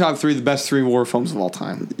down to my top 3, the best 3 war films of all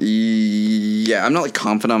time. Yeah, I'm not like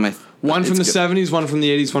confident on my. One from the good. 70s, one from the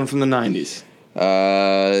 80s, one from the 90s.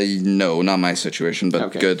 No, not my situation, but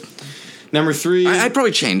Okay. good. Number 3. I'd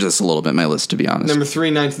probably change this a little bit, my list, to be honest. Number 3,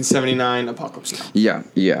 1979, Apocalypse Now.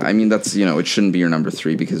 Yeah. I mean, that's it shouldn't be your number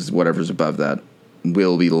 3 because whatever's above that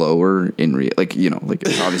will be lower in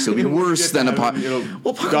it's obviously will be worse than Apocalypse.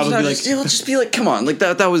 Well, God will be like, it'll just be like, come on, like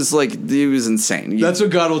that was like it was insane. That's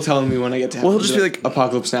what God will tell me when I get to heaven. Well, he'll just be like,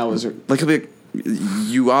 Apocalypse Now was like he'll be like,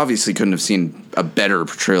 you obviously couldn't have seen a better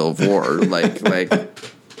portrayal of war, like.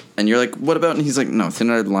 And you're like, what about? And he's like, no,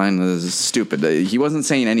 Thin Red Line is stupid. He wasn't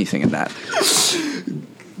saying anything in that.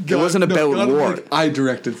 It wasn't about God war. like, I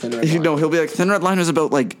directed Thin Red Line. No, he'll be like, Thin Red Line was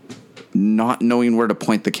about like not knowing where to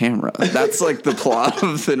point the camera. That's like the plot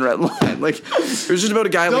of Thin Red Line. Like it was just about a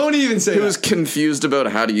guy. Don't even say who that. was confused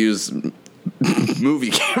about how to use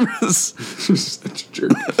movie cameras. Such a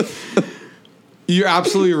jerk. You're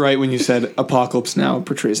absolutely right when you said Apocalypse Now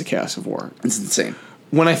portrays the chaos of war. It's insane.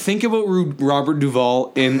 When I think about Robert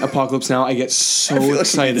Duvall in Apocalypse Now, I get so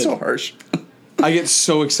excited. It's so harsh. I get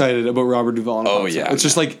so excited about Robert Duvall in Apocalypse Now. It's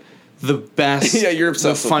just like the best. Yeah, you're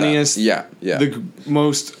obsessed the funniest. with that. Yeah. The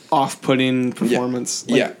most off-putting performance.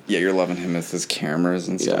 Yeah, you're loving him with his cameras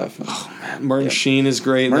and stuff. Oh man, Martin Sheen is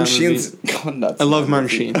great. Martin Sheen's gone nuts. I love Martin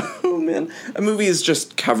Sheen. Oh man, that movie is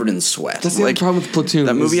just covered in sweat. That's the only problem with Platoon.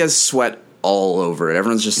 That movie has sweat all over it.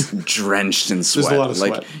 Everyone's just drenched in sweat. There's a lot of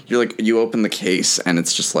like sweat. you're like you open the case and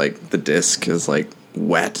it's just like the disc is like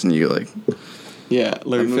wet and you like. Yeah,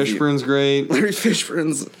 Larry Fishburne's great. Larry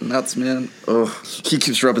Fishburne's nuts, man. Oh, he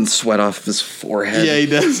keeps rubbing sweat off his forehead. Yeah, he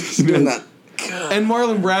does. He's doing that. God. And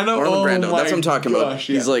Marlon Brando. Marlon Brando. My That's what I'm talking about. yeah.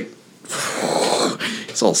 He's like,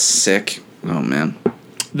 he's all sick. Oh man.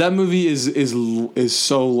 That movie is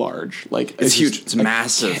so large. Like It's huge. It's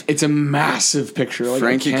massive. It's a massive picture. Like,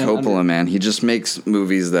 Frankie Coppola, man, he just makes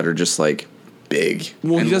movies that are just like big.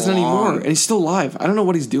 Well, and he doesn't long. anymore, and he's still alive. I don't know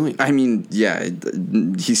what he's doing. I mean, yeah,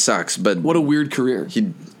 he sucks, but What a weird career.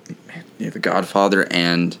 The Godfather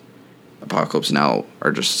and Apocalypse Now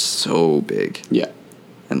are just so big. Yeah.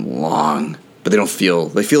 And long, but they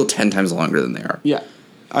feel 10 times longer than they are. Yeah.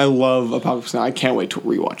 I love Apocalypse Now. I can't wait to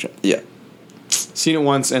rewatch it. Yeah. Seen it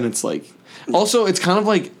once, and it's like... Also, it's kind of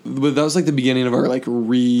like... That was like the beginning of our like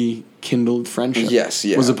rekindled friendship. Yes,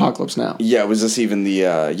 yeah. Was Apocalypse Now. Yeah, was this even the...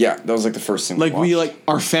 that was like the first thing Like, we watched.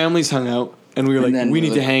 our families hung out, and we were like, we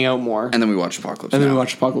need to hang out more. And then we watched Apocalypse Now. And then we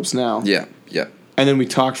watched Apocalypse Now. Yeah, yeah. And then we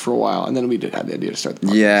talked for a while, and then we had the idea to start the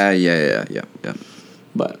podcast. Yeah.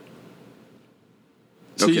 But...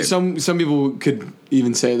 So Okay. some people could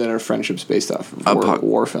even say that our friendship's based off of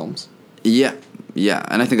war films. Yeah,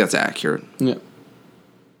 and I think that's accurate. Yeah.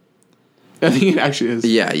 I think it actually is.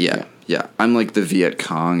 Yeah. I'm like the Viet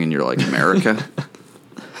Cong, and you're like America.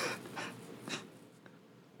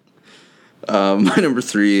 My number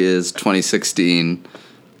 3 is 2016,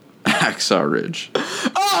 Hacksaw Ridge.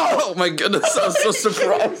 Oh my goodness, that was so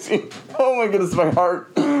surprising. Oh my goodness, my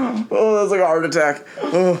heart. Oh, that was like a heart attack.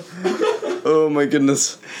 Oh my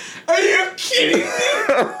goodness. Are you kidding me?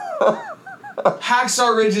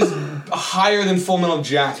 Hacksaw Ridge is higher than Full Metal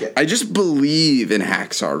Jacket. I just believe in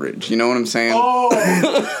Hacksaw Ridge. You know what I'm saying? Oh,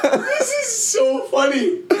 this is so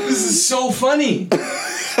funny. This is so funny.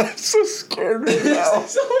 I'm so scared right now.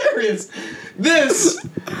 This is hilarious. This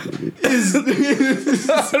is...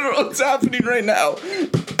 I don't know what's happening right now.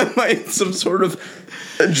 Am I in some sort of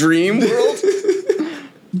a dream world?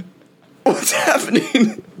 What's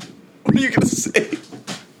happening? What are you going to say?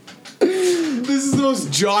 This is the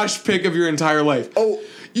most Josh pick of your entire life. Oh,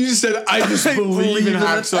 you just said, I just believe in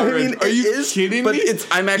Hacksaw Ridge. Are you kidding me? But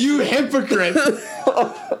I'm actually... You hypocrite.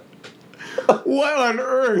 What on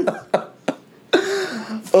earth?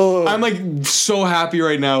 Oh. I'm like so happy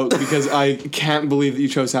right now because I can't believe that you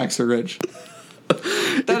chose Hacksaw Ridge.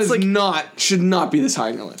 That is like should not be this high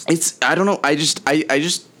on your list. I don't know. I just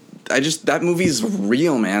that movie's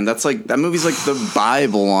real, man. That movie's like the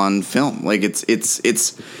Bible on film. Like it's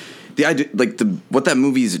the idea, like what that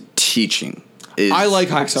movie's teaching is I like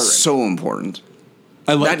Hacksaw Ridge. So important.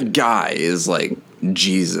 I like that guy is like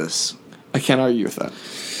Jesus. I can't argue with that.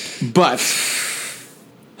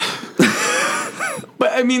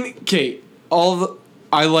 But I mean, okay,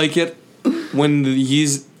 I like it when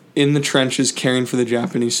he's in the trenches caring for the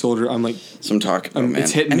Japanese soldier. I'm like, some talk, man.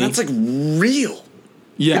 It's hitting me. And that's like real.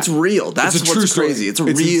 Yeah, it's real. That's it's what's crazy. It's a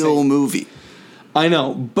real insane. Movie. I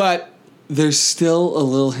know, but there's still a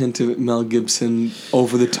little hint of Mel Gibson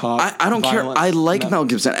over the top. I don't care. I like Mel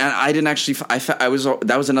Gibson, and I didn't actually.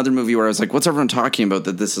 That was another movie where I was like, "What's everyone talking about?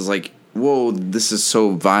 That this is like, whoa, this is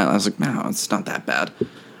so violent." I was like, "No, it's not that bad."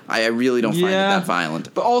 I really don't find it that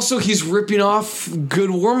violent. But also, he's ripping off good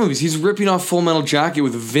war movies. He's ripping off Full Metal Jacket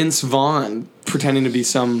with Vince Vaughn pretending to be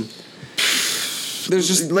some. There's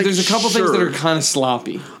a couple things that are kind of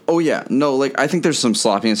sloppy. Oh yeah, no, like I think there's some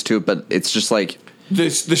sloppiness to it, but it's just like the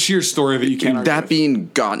sheer story of it. You can't argue that with. Being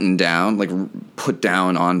gotten down, like put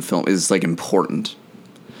down on film, is like important.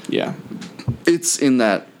 Yeah, it's in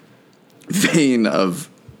that vein of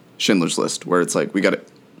Schindler's List where it's like we gotta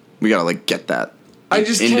like get that. I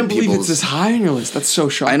just can't believe it's this high on your list. That's so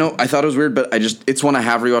shocking. I know. I thought it was weird, but it's one I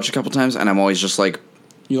have rewatched a couple times, and I'm always just like,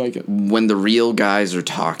 you like it when the real guys are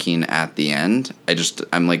talking at the end.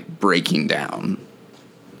 I'm like breaking down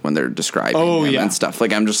when they're describing them and stuff.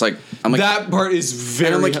 Like I'm like that part is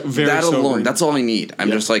very very that alone. sobering. That's all I need.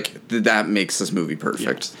 I'm just like that makes this movie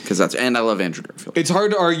perfect because and I love Andrew Garfield. It's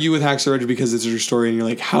hard to argue with Hacksaw Ridge because it's your story, and you're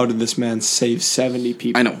like, how did this man save 70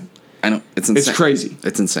 people? I know. It's insane. It's crazy.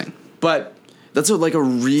 It's insane. But that's like a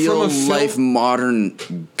real life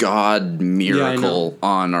modern God miracle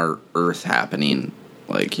on our earth happening.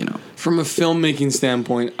 Like, you know. From a filmmaking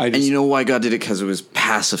standpoint, and you know why God did it? Because it was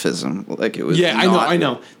pacifism. Like, it was. Yeah, I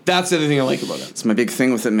know. That's the other thing I like about it. It's my big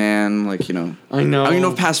thing with it, man. Like, you know. I know. I don't even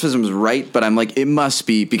know if pacifism is right, but I'm like, it must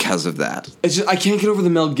be because of that. It's just, I can't get over the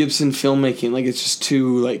Mel Gibson filmmaking. Like, it's just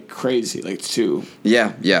too, like, crazy. Like, it's too.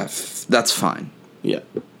 Yeah. That's fine. Yeah.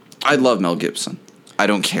 I love Mel Gibson. I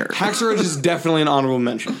don't care. Hacksaw Ridge is definitely an honorable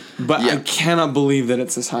mention, but I cannot believe that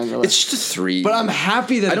it's this high on your list. It's just a 3. But I'm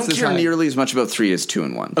happy that I don't care nearly as much about 3 as 2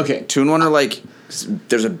 and 1. Okay. 2 and 1 are like,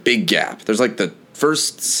 there's a big gap. There's like the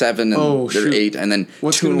first 7 and 8, and then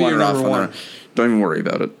 2 and 1 are off on their own. Don't even worry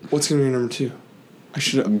about it. What's going to be number 2? I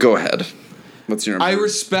should go ahead. What's your number? I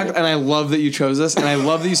respect and I love that you chose this, and I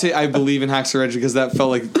love that you say I believe in Hacksaw Ridge because that felt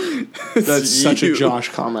like that's such a Josh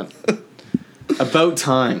comment. About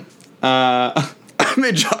time. I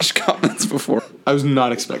made Josh comments before. I was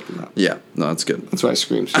not expecting that. Yeah, no, that's good. That's why I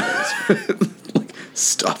screamed. Like,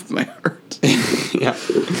 stopped my heart. Yeah.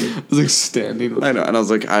 I was like standing. I know, and I was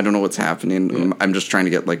like, I don't know what's happening. Yeah. I'm just trying to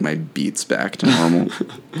get like my beats back to normal.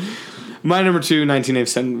 My number 2,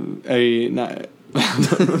 1987.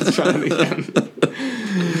 Let's try that again.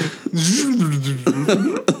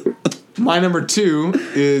 My number 2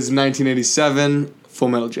 is 1987. Full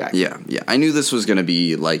Metal Jacket. Yeah. I knew this was gonna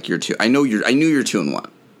be like your 2. I knew your 2 and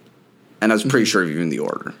 1, and I was pretty sure of even the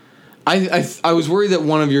order. I was worried that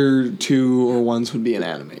one of your 2 or 1s would be an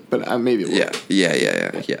anime, but maybe it would.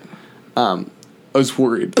 Yeah. I was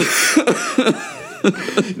worried.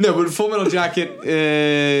 No, but Full Metal Jacket,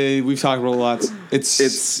 we've talked about a lot. It's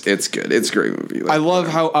good. It's a great movie. I love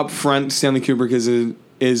how upfront Stanley Kubrick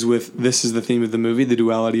is with this is the theme of the movie, the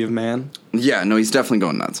duality of man. Yeah, no, he's definitely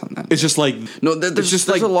going nuts on that. It's just like there's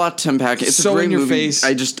a lot to unpack. It's so a great in your movie. face.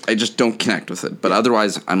 I just don't connect with it. But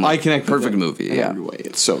otherwise, I connect. Perfect with movie. In Yeah, every way.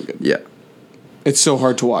 It's so good. Yeah, it's so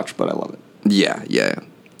hard to watch, but I love it. Yeah.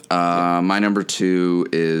 My number 2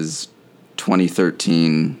 is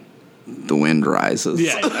 2013. The Wind Rises.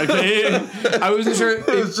 Yeah, okay. I wasn't sure. It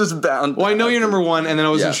was just bound. Well, I know you're number 1, and then I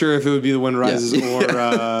wasn't sure if it would be The Wind Rises or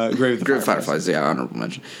Grave of the Fireflies. Yeah, honorable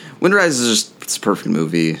mention. Wind Rises is it's a perfect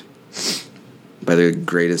movie by the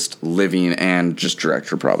greatest living and just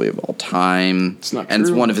director probably of all time. It's not and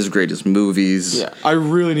true. It's one of his greatest movies. Yeah, I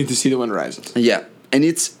really need to see The Wind Rises. Yeah, and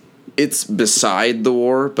it's beside the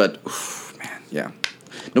war, but man, yeah,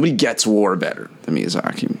 nobody gets war better than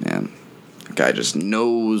Miyazaki, man. Guy just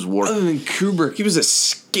knows war. Other than Kubrick, he was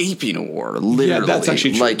escaping a war, literally. Yeah, that's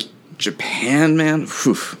actually true. Like Japan, man.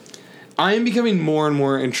 Whew. I am becoming more and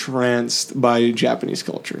more entranced by Japanese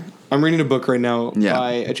culture. I'm reading a book right now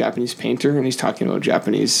by a Japanese painter, and he's talking about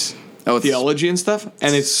Japanese theology and stuff,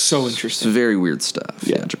 and it's so interesting. It's very weird stuff.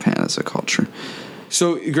 Yeah, Japan as a culture.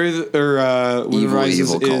 So, Wind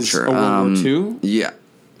Rises is a World War II? Yeah.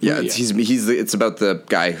 Yeah, it's about the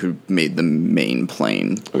guy who made the main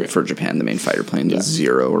plane for Japan, the main fighter plane, the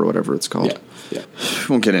Zero or whatever it's called. Yeah.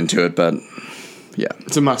 Won't get into it, but yeah,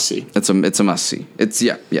 it's a must see. It's a must see. It's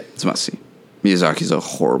a must see. Miyazaki's a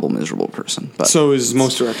horrible, miserable person, but so is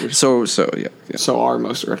most directors. So yeah. So are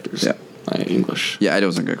most directors. Yeah, English. Yeah, I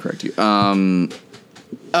wasn't gonna correct you.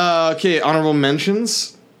 Okay, honorable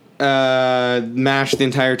mentions. MASH, the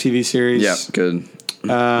entire TV series. Yeah, good.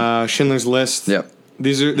 Schindler's List. Yeah.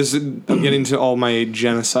 I'm getting to all my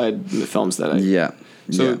genocide films that I... Yeah.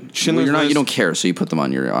 So Schindler's List... You don't care, so you put them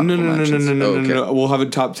on your honorable mentions. No. We'll have a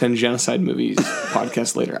top 10 genocide movies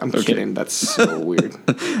podcast later. I'm kidding. That's so weird.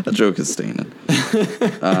 That joke is staying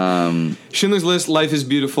in. Schindler's List, Life is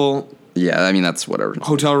Beautiful. Yeah, I mean, that's whatever.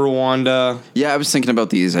 Hotel Rwanda. Yeah, I was thinking about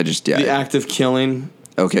these. The Act of Killing.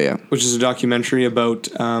 Okay, yeah. Which is a documentary about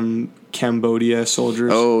Cambodia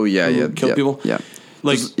soldiers. Oh, yeah. Kill people. Yeah.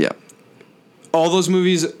 Yeah. All those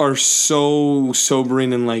movies are so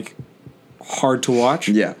sobering and like hard to watch.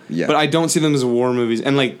 Yeah. But I don't see them as war movies,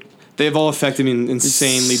 and like they've all affected me in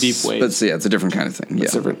insanely deep ways. But it's a different kind of thing.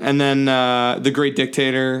 It's different. And then The Great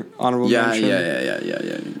Dictator, honorable mention.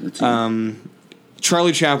 Yeah.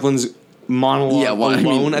 Charlie Chaplin's monologue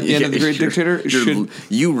alone at the end of The Great Dictator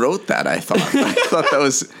You wrote that. I thought. I thought that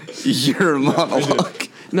was your monologue.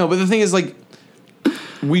 No, but the thing is, like,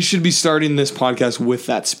 we should be starting this podcast with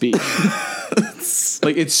that speech.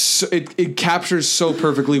 Like it captures so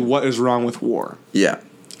perfectly what is wrong with war. Yeah,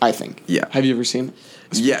 I think. Yeah. Have you ever seen it?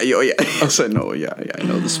 Yeah. Yes, I know. Yeah. I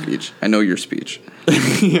know the speech. I know your speech.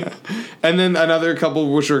 Yeah. And then another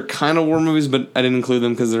couple which are kind of war movies, but I didn't include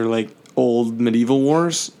them because they're like old medieval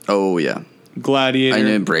wars. Oh yeah. Gladiator. I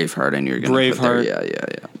knew Braveheart. I knew you were going to put there.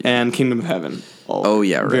 Yeah. And Kingdom of Heaven.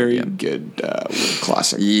 Very good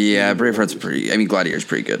classic. Yeah, Braveheart's pretty... I mean, Gladiator's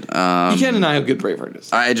pretty good. You can't deny how good Braveheart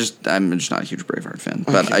is. I'm just not a huge Braveheart fan,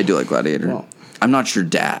 but I do like Gladiator. Well, I'm not your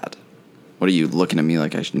dad. What are you looking at me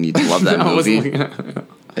like I need to love that movie?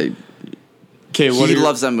 He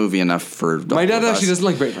loves that movie enough for... My dad actually doesn't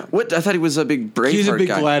like Braveheart. What? I thought he was a big Braveheart guy. He's a big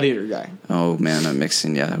Gladiator guy. Oh, man, I'm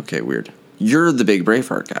mixing... Yeah, okay, weird. You're the big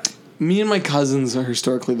Braveheart guy. Me and my cousins are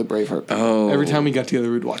historically the Braveheart people. Oh. Every time we got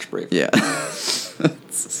together, we'd watch Braveheart. Yeah.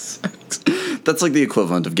 That's like the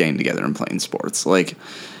equivalent of getting together and playing sports. Like,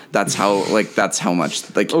 that's how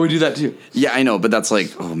much, like... Oh, we do that too. Yeah, I know, but that's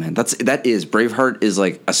like, oh man, Braveheart is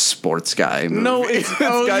like a sports guy movie. No, it's...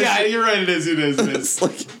 yeah, you're right, it is. It's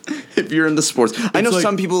like, if you're into sports... I know like,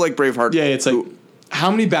 some people like Braveheart. Yeah, it's like... How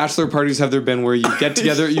many bachelor parties have there been where you get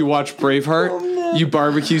together, you watch Braveheart, you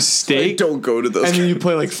barbecue steak... I don't go to those. And then you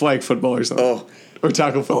play like flag football or something. Oh, or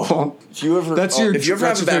tackle football. If you ever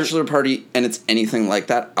have a bachelor party and it's anything like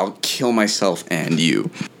that, I'll kill myself and you.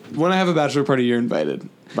 When I have a bachelor party, you're invited.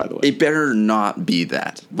 By the way, it better not be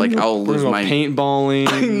that. Like I'll lose my paintballing.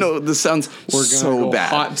 I know this sounds so bad.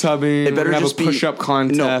 Hot tubbing. It better just have a push-up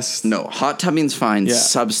contest. No, hot tubbing's fine. Yeah.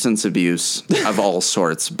 Substance abuse of all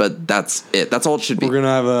sorts, but that's it. That's all it should be. We're gonna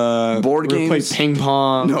have a board games. Play ping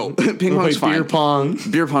pong. No, ping pong's fine. Beer pong.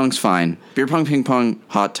 Beer pong's fine. Beer pong, ping pong,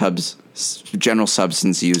 hot tubs, general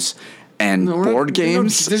substance use, and board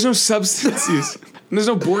games. There's no substance use. There's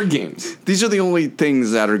no board games. These are the only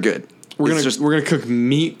things that are good. We're gonna cook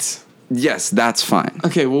meat. Yes, that's fine.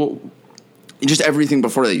 Okay, well, just everything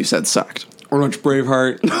before that you said sucked. We're gonna watch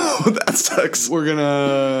Braveheart. No, that sucks. We're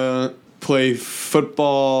gonna play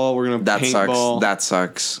football. We're gonna paintball. That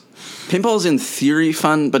sucks. Paintball's in theory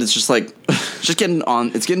fun, but it's just like it's getting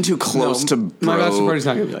too close to bro. My bachelor party's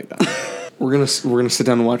not gonna be like that. We're gonna sit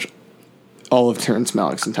down and watch all of Terrence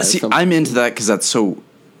Malick's entire film. I'm into that because that's so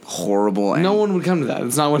horrible. No one would come to that.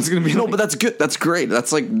 It's not what it's going to be. No, but that's good. That's great.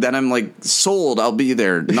 That's like, then I'm like sold. I'll be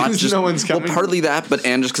there. Not just no one's coming. Well, partly that, but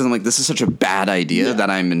and just because I'm like, this is such a bad idea that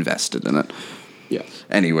I'm invested in it. Yeah.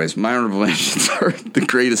 Anyways, my honorable mentions are The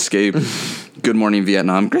Great Escape, Good Morning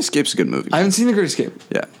Vietnam. Great Escape's a good movie. I haven't seen The Great Escape.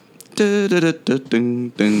 Yeah. That's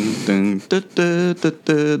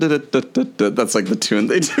like the tune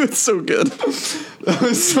they do. It's so good. That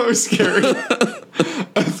was so scary.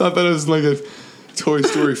 I thought that was like a Toy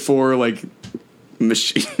Story 4 like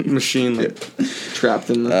machine like trapped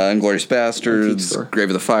in the Inglourious Bastards, Grave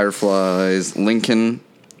of the Fireflies, Lincoln.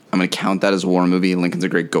 I'm gonna count that as a war movie. Lincoln's a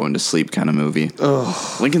great going to sleep kind of movie.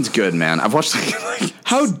 Ugh. Lincoln's good, man. I've watched like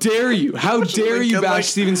how dare you? How dare you bash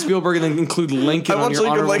Steven Spielberg and then include Lincoln on your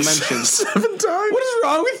honorable mentions 7 times? What is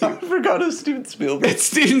wrong with you? I forgot it's Steven Spielberg. It's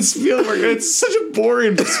Steven Spielberg. It's such a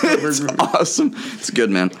boring Spielberg it's movie. Awesome. It's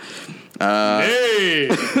good, man. Hey,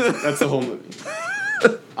 that's the whole movie.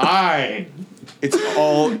 It's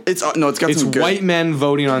got some good. White men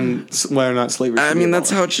voting on whether or not slavery. I mean, that's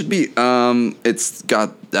how it should be. It's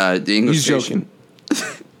got the English. He's joking.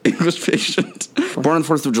 English Patient. Born on the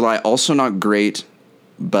 4th of July. Also not great,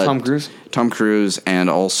 but Tom Cruise, and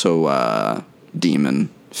also Demon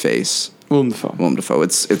Face. Willem Dafoe.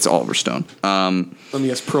 It's Oliver Stone. Let me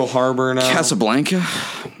guess. Pearl Harbor now. Casablanca.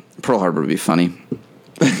 Pearl Harbor would be funny.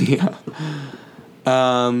 Yeah.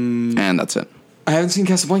 And that's it. I haven't seen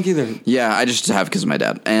Casablanca either. Yeah, I just have because of my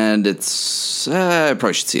dad. And it's... I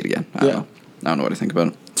probably should see it again. I don't know what I think about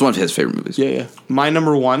it. It's one of his favorite movies. Yeah. My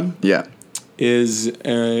number one is...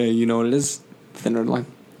 you know what it is? Thin Red Line.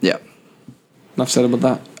 Yeah. Enough said about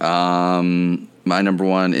that. My number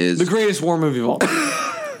one is... The greatest war movie of all time.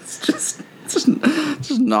 It's just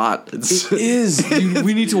not... It is.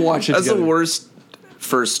 We need to watch it That's together. The worst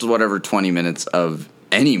first, 20 minutes of...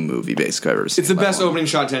 any movie basically I've ever seen. It's the best opening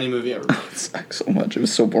shot to any movie ever. It sucks so much. It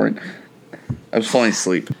was so boring. I was falling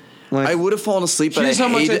asleep. I would have fallen asleep, but I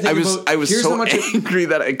was so angry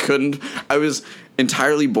that I couldn't. I was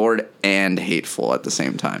entirely bored and hateful at the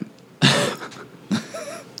same time. I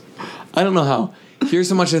don't know how. Here's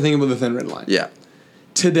how much I think about the Thin Red Line. Yeah.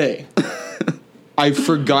 Today, I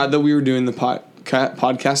forgot that we were doing the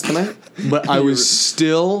podcast tonight, but I was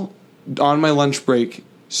still on my lunch break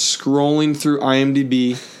scrolling through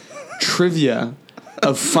IMDb trivia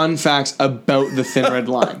of fun facts about the Thin Red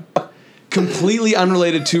Line. Completely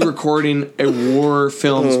unrelated to recording a war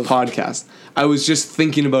films podcast. I was just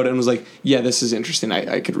thinking about it and was like, yeah, this is interesting.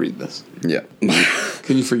 I could read this. Yeah.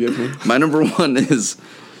 Can you forgive me? My number one is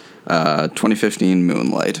 2015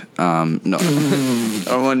 Moonlight. No.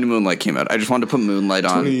 When Moonlight came out. I just wanted to put Moonlight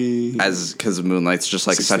on because Moonlight's just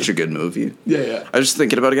like 16. Such a good movie. Yeah. I was just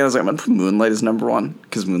thinking about it again. I was like, I'm going to put Moonlight as number one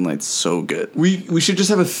because Moonlight's so good. We should just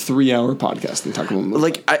have a 3-hour podcast and talk about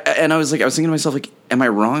Moonlight. I was thinking to myself, like, am I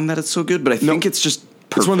wrong that it's so good? But I think it's just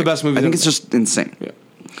perfect. It's one of the best movies. I think it's just insane. Yeah.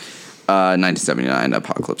 1979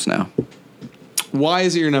 Apocalypse Now. Why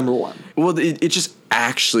is it your number one? Well, it just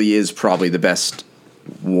actually is probably the best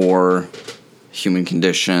war, human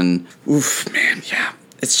condition. Oof, man, yeah.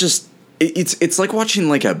 It's just it's like watching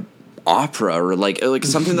like a opera or like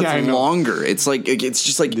something that's longer. It's like it's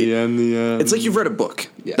just like the end. It's like you've read a book.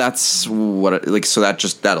 Yeah. That's what so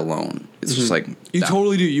that alone. It's just like you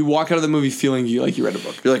totally do. You walk out of the movie feeling like you read a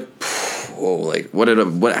book. You're like, whoa, like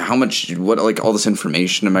like all this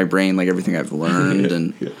information in my brain, like everything I've learned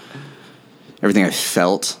and everything I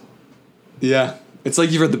felt. Yeah. It's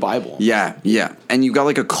like you've read the Bible. Yeah. And you got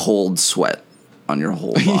like a cold sweat on your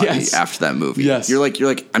whole body after that movie. Yes. You're like,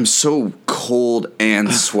 I'm so cold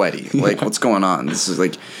and sweaty. Like, what's going on? This is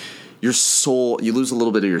like, your soul, you lose a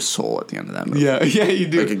little bit of your soul at the end of that movie. Yeah, you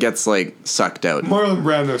do. Like, it gets, like, sucked out. Marlon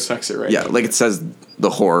Brando sucks it right. Yeah, like, it says the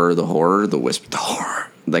horror, the whisper, the horror.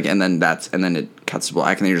 Like, and then it cuts to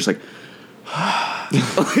black, and then you're just like,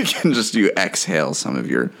 like, and just you exhale some of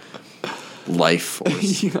your life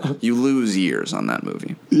force. Yeah. You lose years on that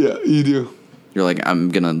movie. Yeah, you do. You're like, I'm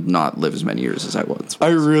gonna not live as many years as I was. I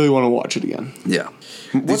really want to watch it again. Yeah.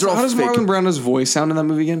 How does Marlon Brando's voice sound in that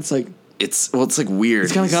movie again? It's like it's like weird.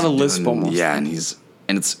 It's kind of got a lisp almost. Yeah, and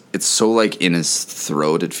it's so like in his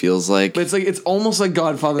throat. It feels like, but it's almost like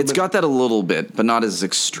Godfather. It's got that a little bit, but not as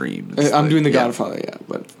extreme. I'm doing the Godfather,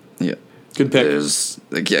 but yeah, good pick. There's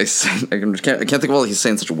like I can't think of all he's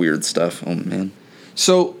saying such weird stuff. Oh man.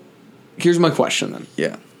 So here's my question then.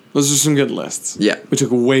 Yeah. Those are some good lists. Yeah. We took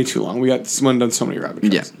way too long. We got done so many rabbit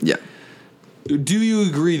trails. Yeah. Do you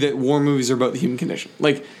agree that war movies are about the human condition?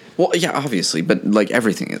 Like, well, yeah, obviously, but like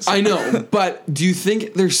everything is. I know, but do you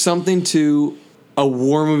think there's something to a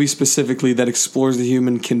war movie specifically that explores the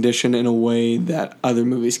human condition in a way that other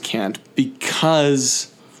movies can't?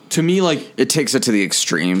 Because to me, like, it takes it to the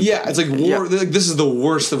extreme. Yeah, it's like war. Yeah. Like, this is the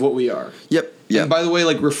worst of what we are. Yep. Yeah. And by the way,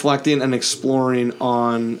 like reflecting and exploring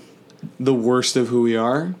on the worst of who we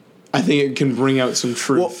are, I think it can bring out some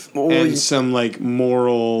truth and some like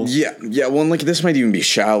moral. Yeah. Well, and like this might even be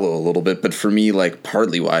shallow a little bit, but for me, like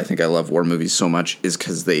partly why I think I love war movies so much is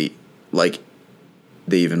because they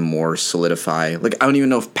even more solidify. Like I don't even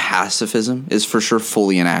know if pacifism is for sure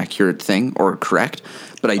fully an accurate thing or correct,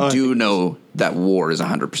 but I do know that war is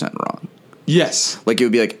 100% wrong. Yes. Like it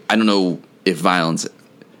would be like I don't know if violence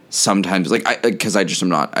sometimes like because I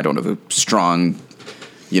don't have a strong,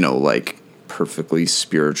 like perfectly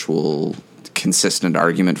spiritual, consistent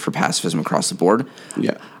argument for pacifism across the board.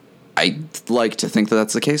 Yeah. I like to think that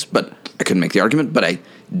that's the case, but I couldn't make the argument. But I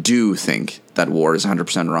do think that war is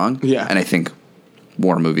 100% wrong. Yeah. And I think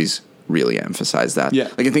war movies really emphasize that. Yeah.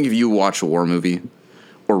 Like I think if you watch a war movie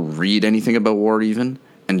or read anything about war even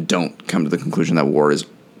and don't come to the conclusion that war is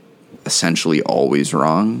essentially always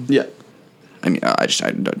wrong. Yeah. I mean, I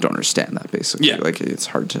don't understand that basically. Yeah. Like it's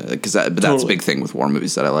hard to because that's a big thing with war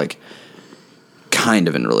movies that I like. Kind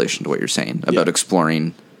of in relation to what you're saying about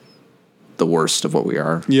exploring the worst of what we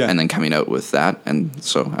are, and then coming out with that, and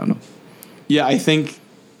so I don't know. Yeah, I think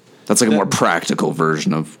that's like a more practical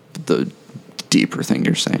version of the deeper thing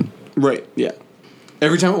you're saying. Right. Yeah.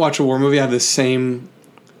 Every time I watch a war movie, I have the same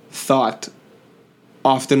thought.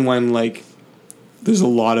 Often when like there's a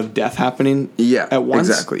lot of death happening, at once.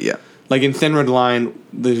 Exactly. Yeah. Like in Thin Red Line,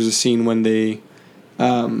 there's a scene when they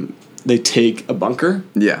take a bunker.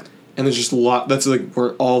 Yeah. And there's just a lot. That's like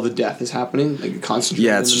where all the death is happening, like concentrated.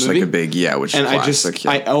 Yeah, it's just movie. like a big which and is classic.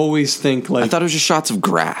 I always think like I thought it was just shots of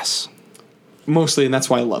grass, mostly, and that's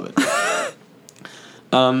why I love it.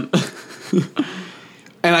 And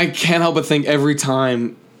I can't help but think every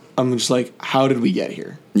time I'm just like, how did we get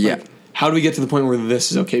here? Yeah, like, how do we get to the point where this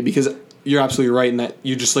is okay? Because you're absolutely right in that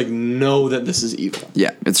you just like know that this is evil.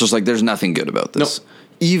 Yeah, it's just like there's nothing good about this. Nope.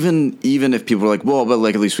 Even if people were like, well, but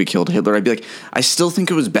like at least we killed Hitler, I'd be like, I still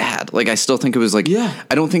think it was bad. Like I still think it was like,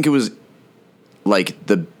 I don't think it was like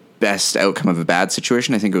the best outcome of a bad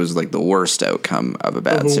situation. I think it was like the worst outcome of a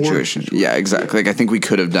bad situation. Yeah, exactly. Like I think we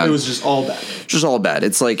could have done. It was just all bad. Just all bad.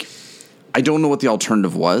 It's like I don't know what the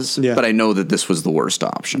alternative was, but I know that this was the worst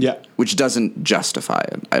option. Yeah, which doesn't justify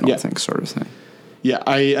it. I don't think, sort of thing. Yeah,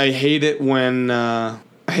 I hate it when the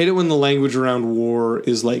language around war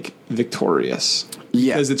is like victorious.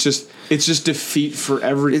 Yeah, because it's just defeat for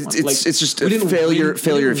everyone. It's just a failure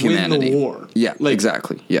of humanity. Win the war. Yeah, like,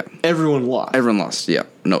 exactly. Yeah, everyone lost. Yeah,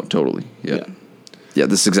 no, totally. Yeah.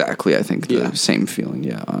 This is exactly. I think the same feeling.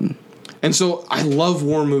 Yeah, and so I love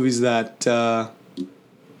war movies that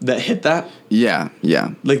hit that. Yeah.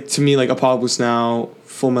 Like to me, like Apocalypse Now,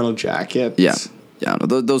 Full Metal Jacket. Yeah. Yeah,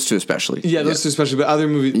 no, those two especially. Yeah, those two especially, but other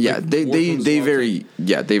movies. Yeah, like, they very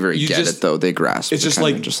get it though. They grasp. It's just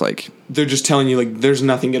like they're just telling you like there's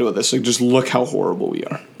nothing good about this. Like just look how horrible we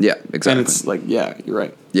are. Yeah, exactly. And it's like you're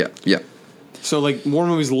right. Yeah. So like war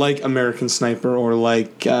movies like American Sniper or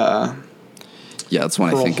like that's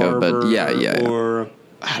one I think Harbor, of, but yeah. Or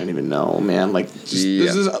I don't even know, man. Like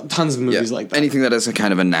there's tons of movies like that. Anything that is a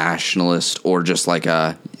kind of a nationalist or just like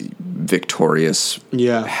a victorious,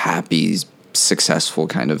 happy, successful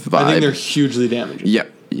kind of vibe. I think they're hugely damaging.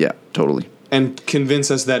 Yeah, totally. And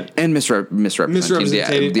convince us that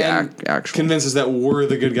misrepresenting the actual. Convince us that we're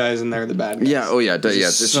the good guys and they're the bad guys. Yeah. Oh yeah.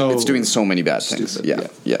 It's doing so many bad things.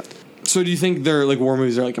 Yeah. So do you think they're like war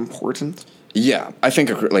movies are like important? Yeah, I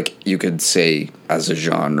think like you could say as a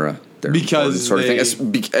genre they're because sort of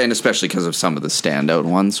thing, and especially because of some of the standout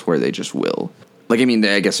ones where they just will. Like, I mean,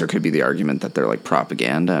 I guess there could be the argument that they're like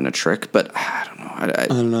propaganda and a trick, but I don't know. I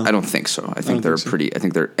don't know. I don't think so. I think they're pretty. I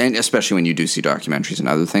think they're, and especially when you do see documentaries and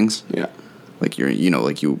other things. Yeah. Like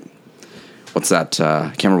what's that? I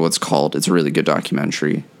can't remember what it's called. It's a really good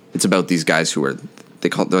documentary. It's about these guys who are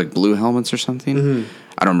they're like blue helmets or something. Mm-hmm.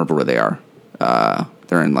 I don't remember where they are.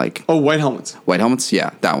 They're in like white helmets. White helmets,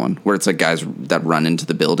 yeah, that one where it's like guys that run into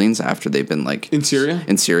the buildings after they've been like in Syria.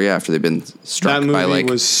 In Syria after they've been struck by like. That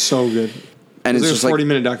movie was so good. And it's just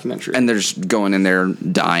 40-minute documentary. And they're just going in there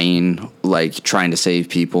dying, like trying to save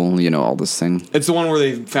people, all this thing. It's the one where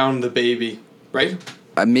they found the baby, right?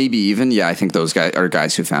 Maybe even, yeah, I think those guys are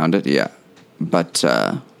guys who found it, yeah. But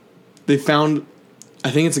they found,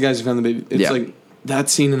 I think it's the guys who found the baby. It's like that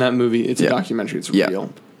scene in that movie, it's a documentary, it's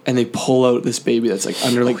real. And they pull out this baby that's like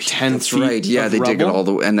under like 10 that's feet. Right, yeah, they rubble. dig it all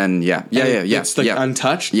the way, and then, it's like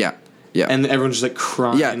untouched. Yeah, yeah. And everyone's just like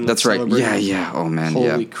crying. Yeah, that's right. Yeah, oh man,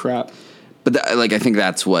 Holy crap. But I think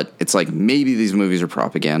that's what it's like. Maybe these movies are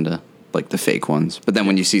propaganda, like the fake ones. But then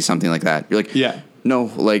when you see something like that, you're like, no,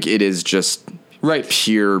 like it is just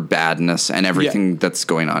pure badness, and everything that's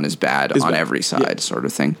going on is bad on every side, sort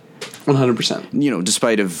of thing. 100%.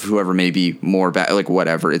 Despite of whoever may be more bad, like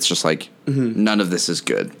whatever, it's just like none of this is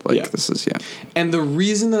good. Like this is And the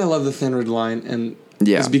reason that I love The Thin Red Line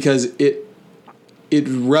is because it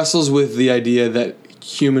wrestles with the idea that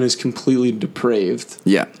human is completely depraved.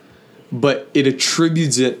 Yeah. But it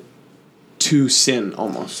attributes it to sin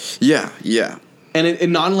almost. Yeah, yeah. And it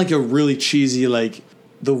not in like a really cheesy, like,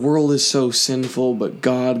 the world is so sinful, but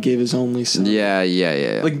God gave his only son.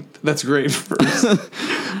 Yeah. Like, that's great.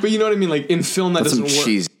 But you know what I mean? Like, in film, that doesn't work.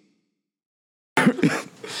 Cheesy.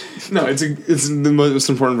 No, it's the most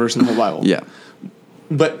important verse in the whole Bible. Yeah.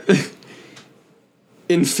 But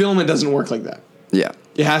in film, it doesn't work like that. Yeah.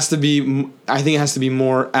 It has to be, I think it has to be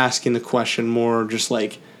more asking the question, more just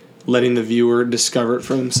like, letting the viewer discover it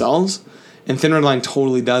for themselves. And Thin Red Line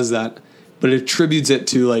totally does that, but it attributes it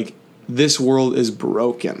to like, this world is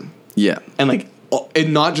broken. Yeah. And like,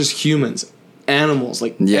 and not just humans, animals,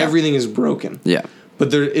 like everything is broken. Yeah.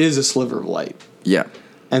 But there is a sliver of light. Yeah.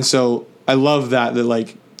 And so I love that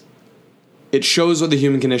like, it shows what the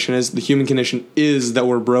human condition is. The human condition is that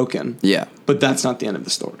we're broken. Yeah. But that's not the end of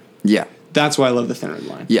the story. Yeah. That's why I love the Thin Red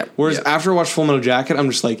Line. Yeah. Whereas after I watch Full Metal Jacket,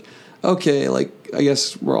 I'm just like, okay, like, I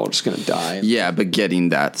guess we're all just going to die. Yeah, but getting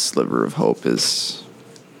that sliver of hope is...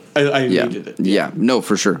 I needed it. Yeah, no,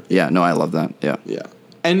 for sure. Yeah, no, I love that. Yeah. Yeah.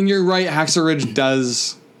 And you're right, Hacksaw Ridge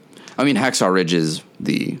does... I mean, Hacksaw Ridge is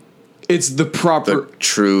it's the proper... The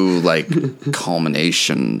true, like,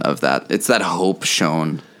 culmination of that. It's that hope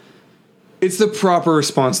shown. It's the proper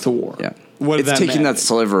response to war. Yeah. It's taking that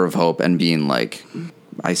sliver of hope and being like,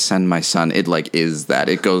 I send my son. It, like, is that.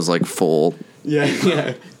 It goes, like, full...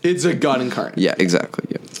 Yeah. It's a God incarnate. Yeah, exactly.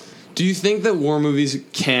 Yeah. Do you think that war movies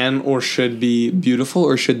can or should be beautiful,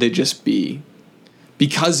 or should they just be...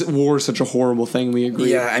 Because war is such a horrible thing, we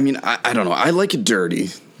agree? Yeah, I mean, I don't know. I like it dirty.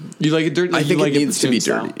 You like it dirty? I think it needs to be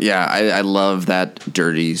dirty. Style. Yeah, I love that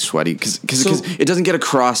dirty, sweaty, because it doesn't get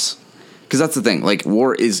across... Because that's the thing. Like,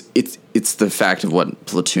 war is... It's the fact of what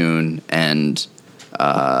Platoon and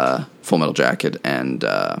Full Metal Jacket and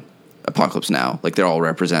Apocalypse Now, like, they all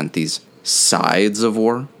represent these... sides of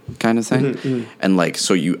war kind of thing. And like,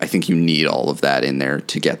 so I think you need all of that in there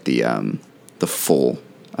to get the full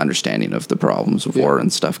understanding of the problems of war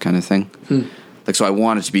and stuff kind of thing. Like, so I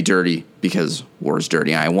want it to be dirty because war is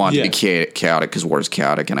dirty, and I want it to be chaotic because war is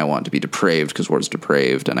chaotic, and I want it to be depraved because war is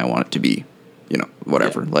depraved, and I want it to be,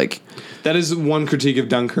 whatever. Like, that is one critique of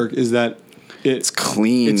Dunkirk, is that it's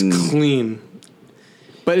clean. It's clean.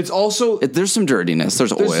 But it's also... there's some dirtiness.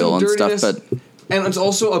 There's oil and stuff, but... And it's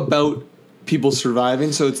also about people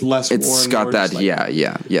surviving, so it's less war. It's got that, like,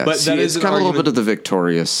 yeah. But that is kind of a little bit of the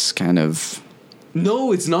victorious kind of...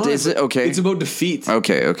 No, it's not. Is it? Okay. It's about defeat.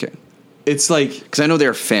 Okay. It's like... Because I know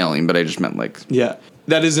they're failing, but I just meant like... Yeah.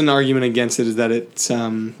 That is an argument against it, is that it's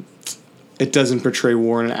it doesn't portray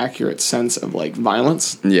war in an accurate sense of, like,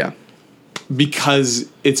 violence. Yeah. Because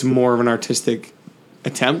it's more of an artistic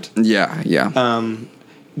attempt. Yeah.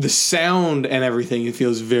 The sound and everything, it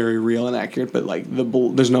feels very real and accurate, but like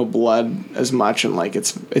there's no blood as much, and like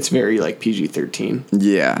it's very like PG-13.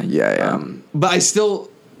 Yeah. But I still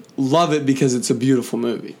love it because it's a beautiful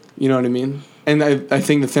movie. You know what I mean? And I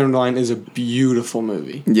think The Thin Red Line is a beautiful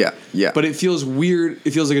movie. Yeah. But it feels weird.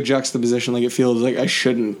 It feels like a juxtaposition. Like, it feels like I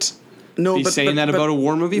shouldn't be saying that about a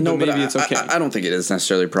war movie. No, but maybe it's okay. I don't think it is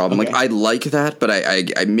necessarily a problem. Okay. Like, I like that, but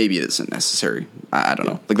I maybe it isn't necessary. I don't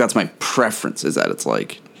know. Like, that's my preference, is that it's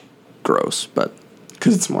like gross, but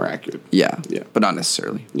because it's more accurate. Yeah, but not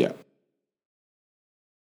necessarily. Yeah.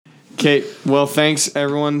 Okay. Well, thanks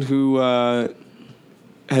everyone who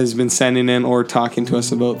has been sending in or talking to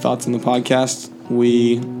us about thoughts on the podcast.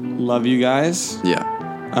 We love you guys. Yeah.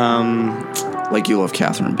 Like you love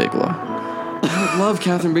Catherine Bigelow. I love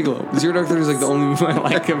Catherine Bigelow. Zero Dark 30 is like the only movie I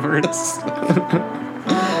like of hers.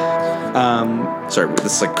 Sorry,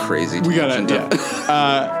 this is like crazy. We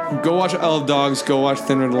gotta, go watch Isle of Dogs, go watch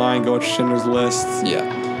Thin Red Line, go watch Schindler's List.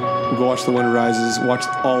 Yeah. Go watch The Wind Rises, watch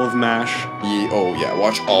all of MASH.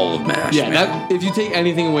 Watch all of MASH. Yeah, if you take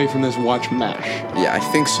anything away from this, watch MASH. Yeah, I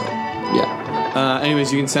think so. Yeah.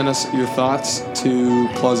 Anyways, you can send us your thoughts to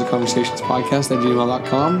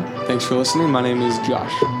closetconversationspodcast@gmail.com. Thanks for listening. My name is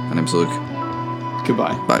Josh. My name's Luke.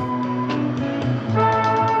 Goodbye. Bye.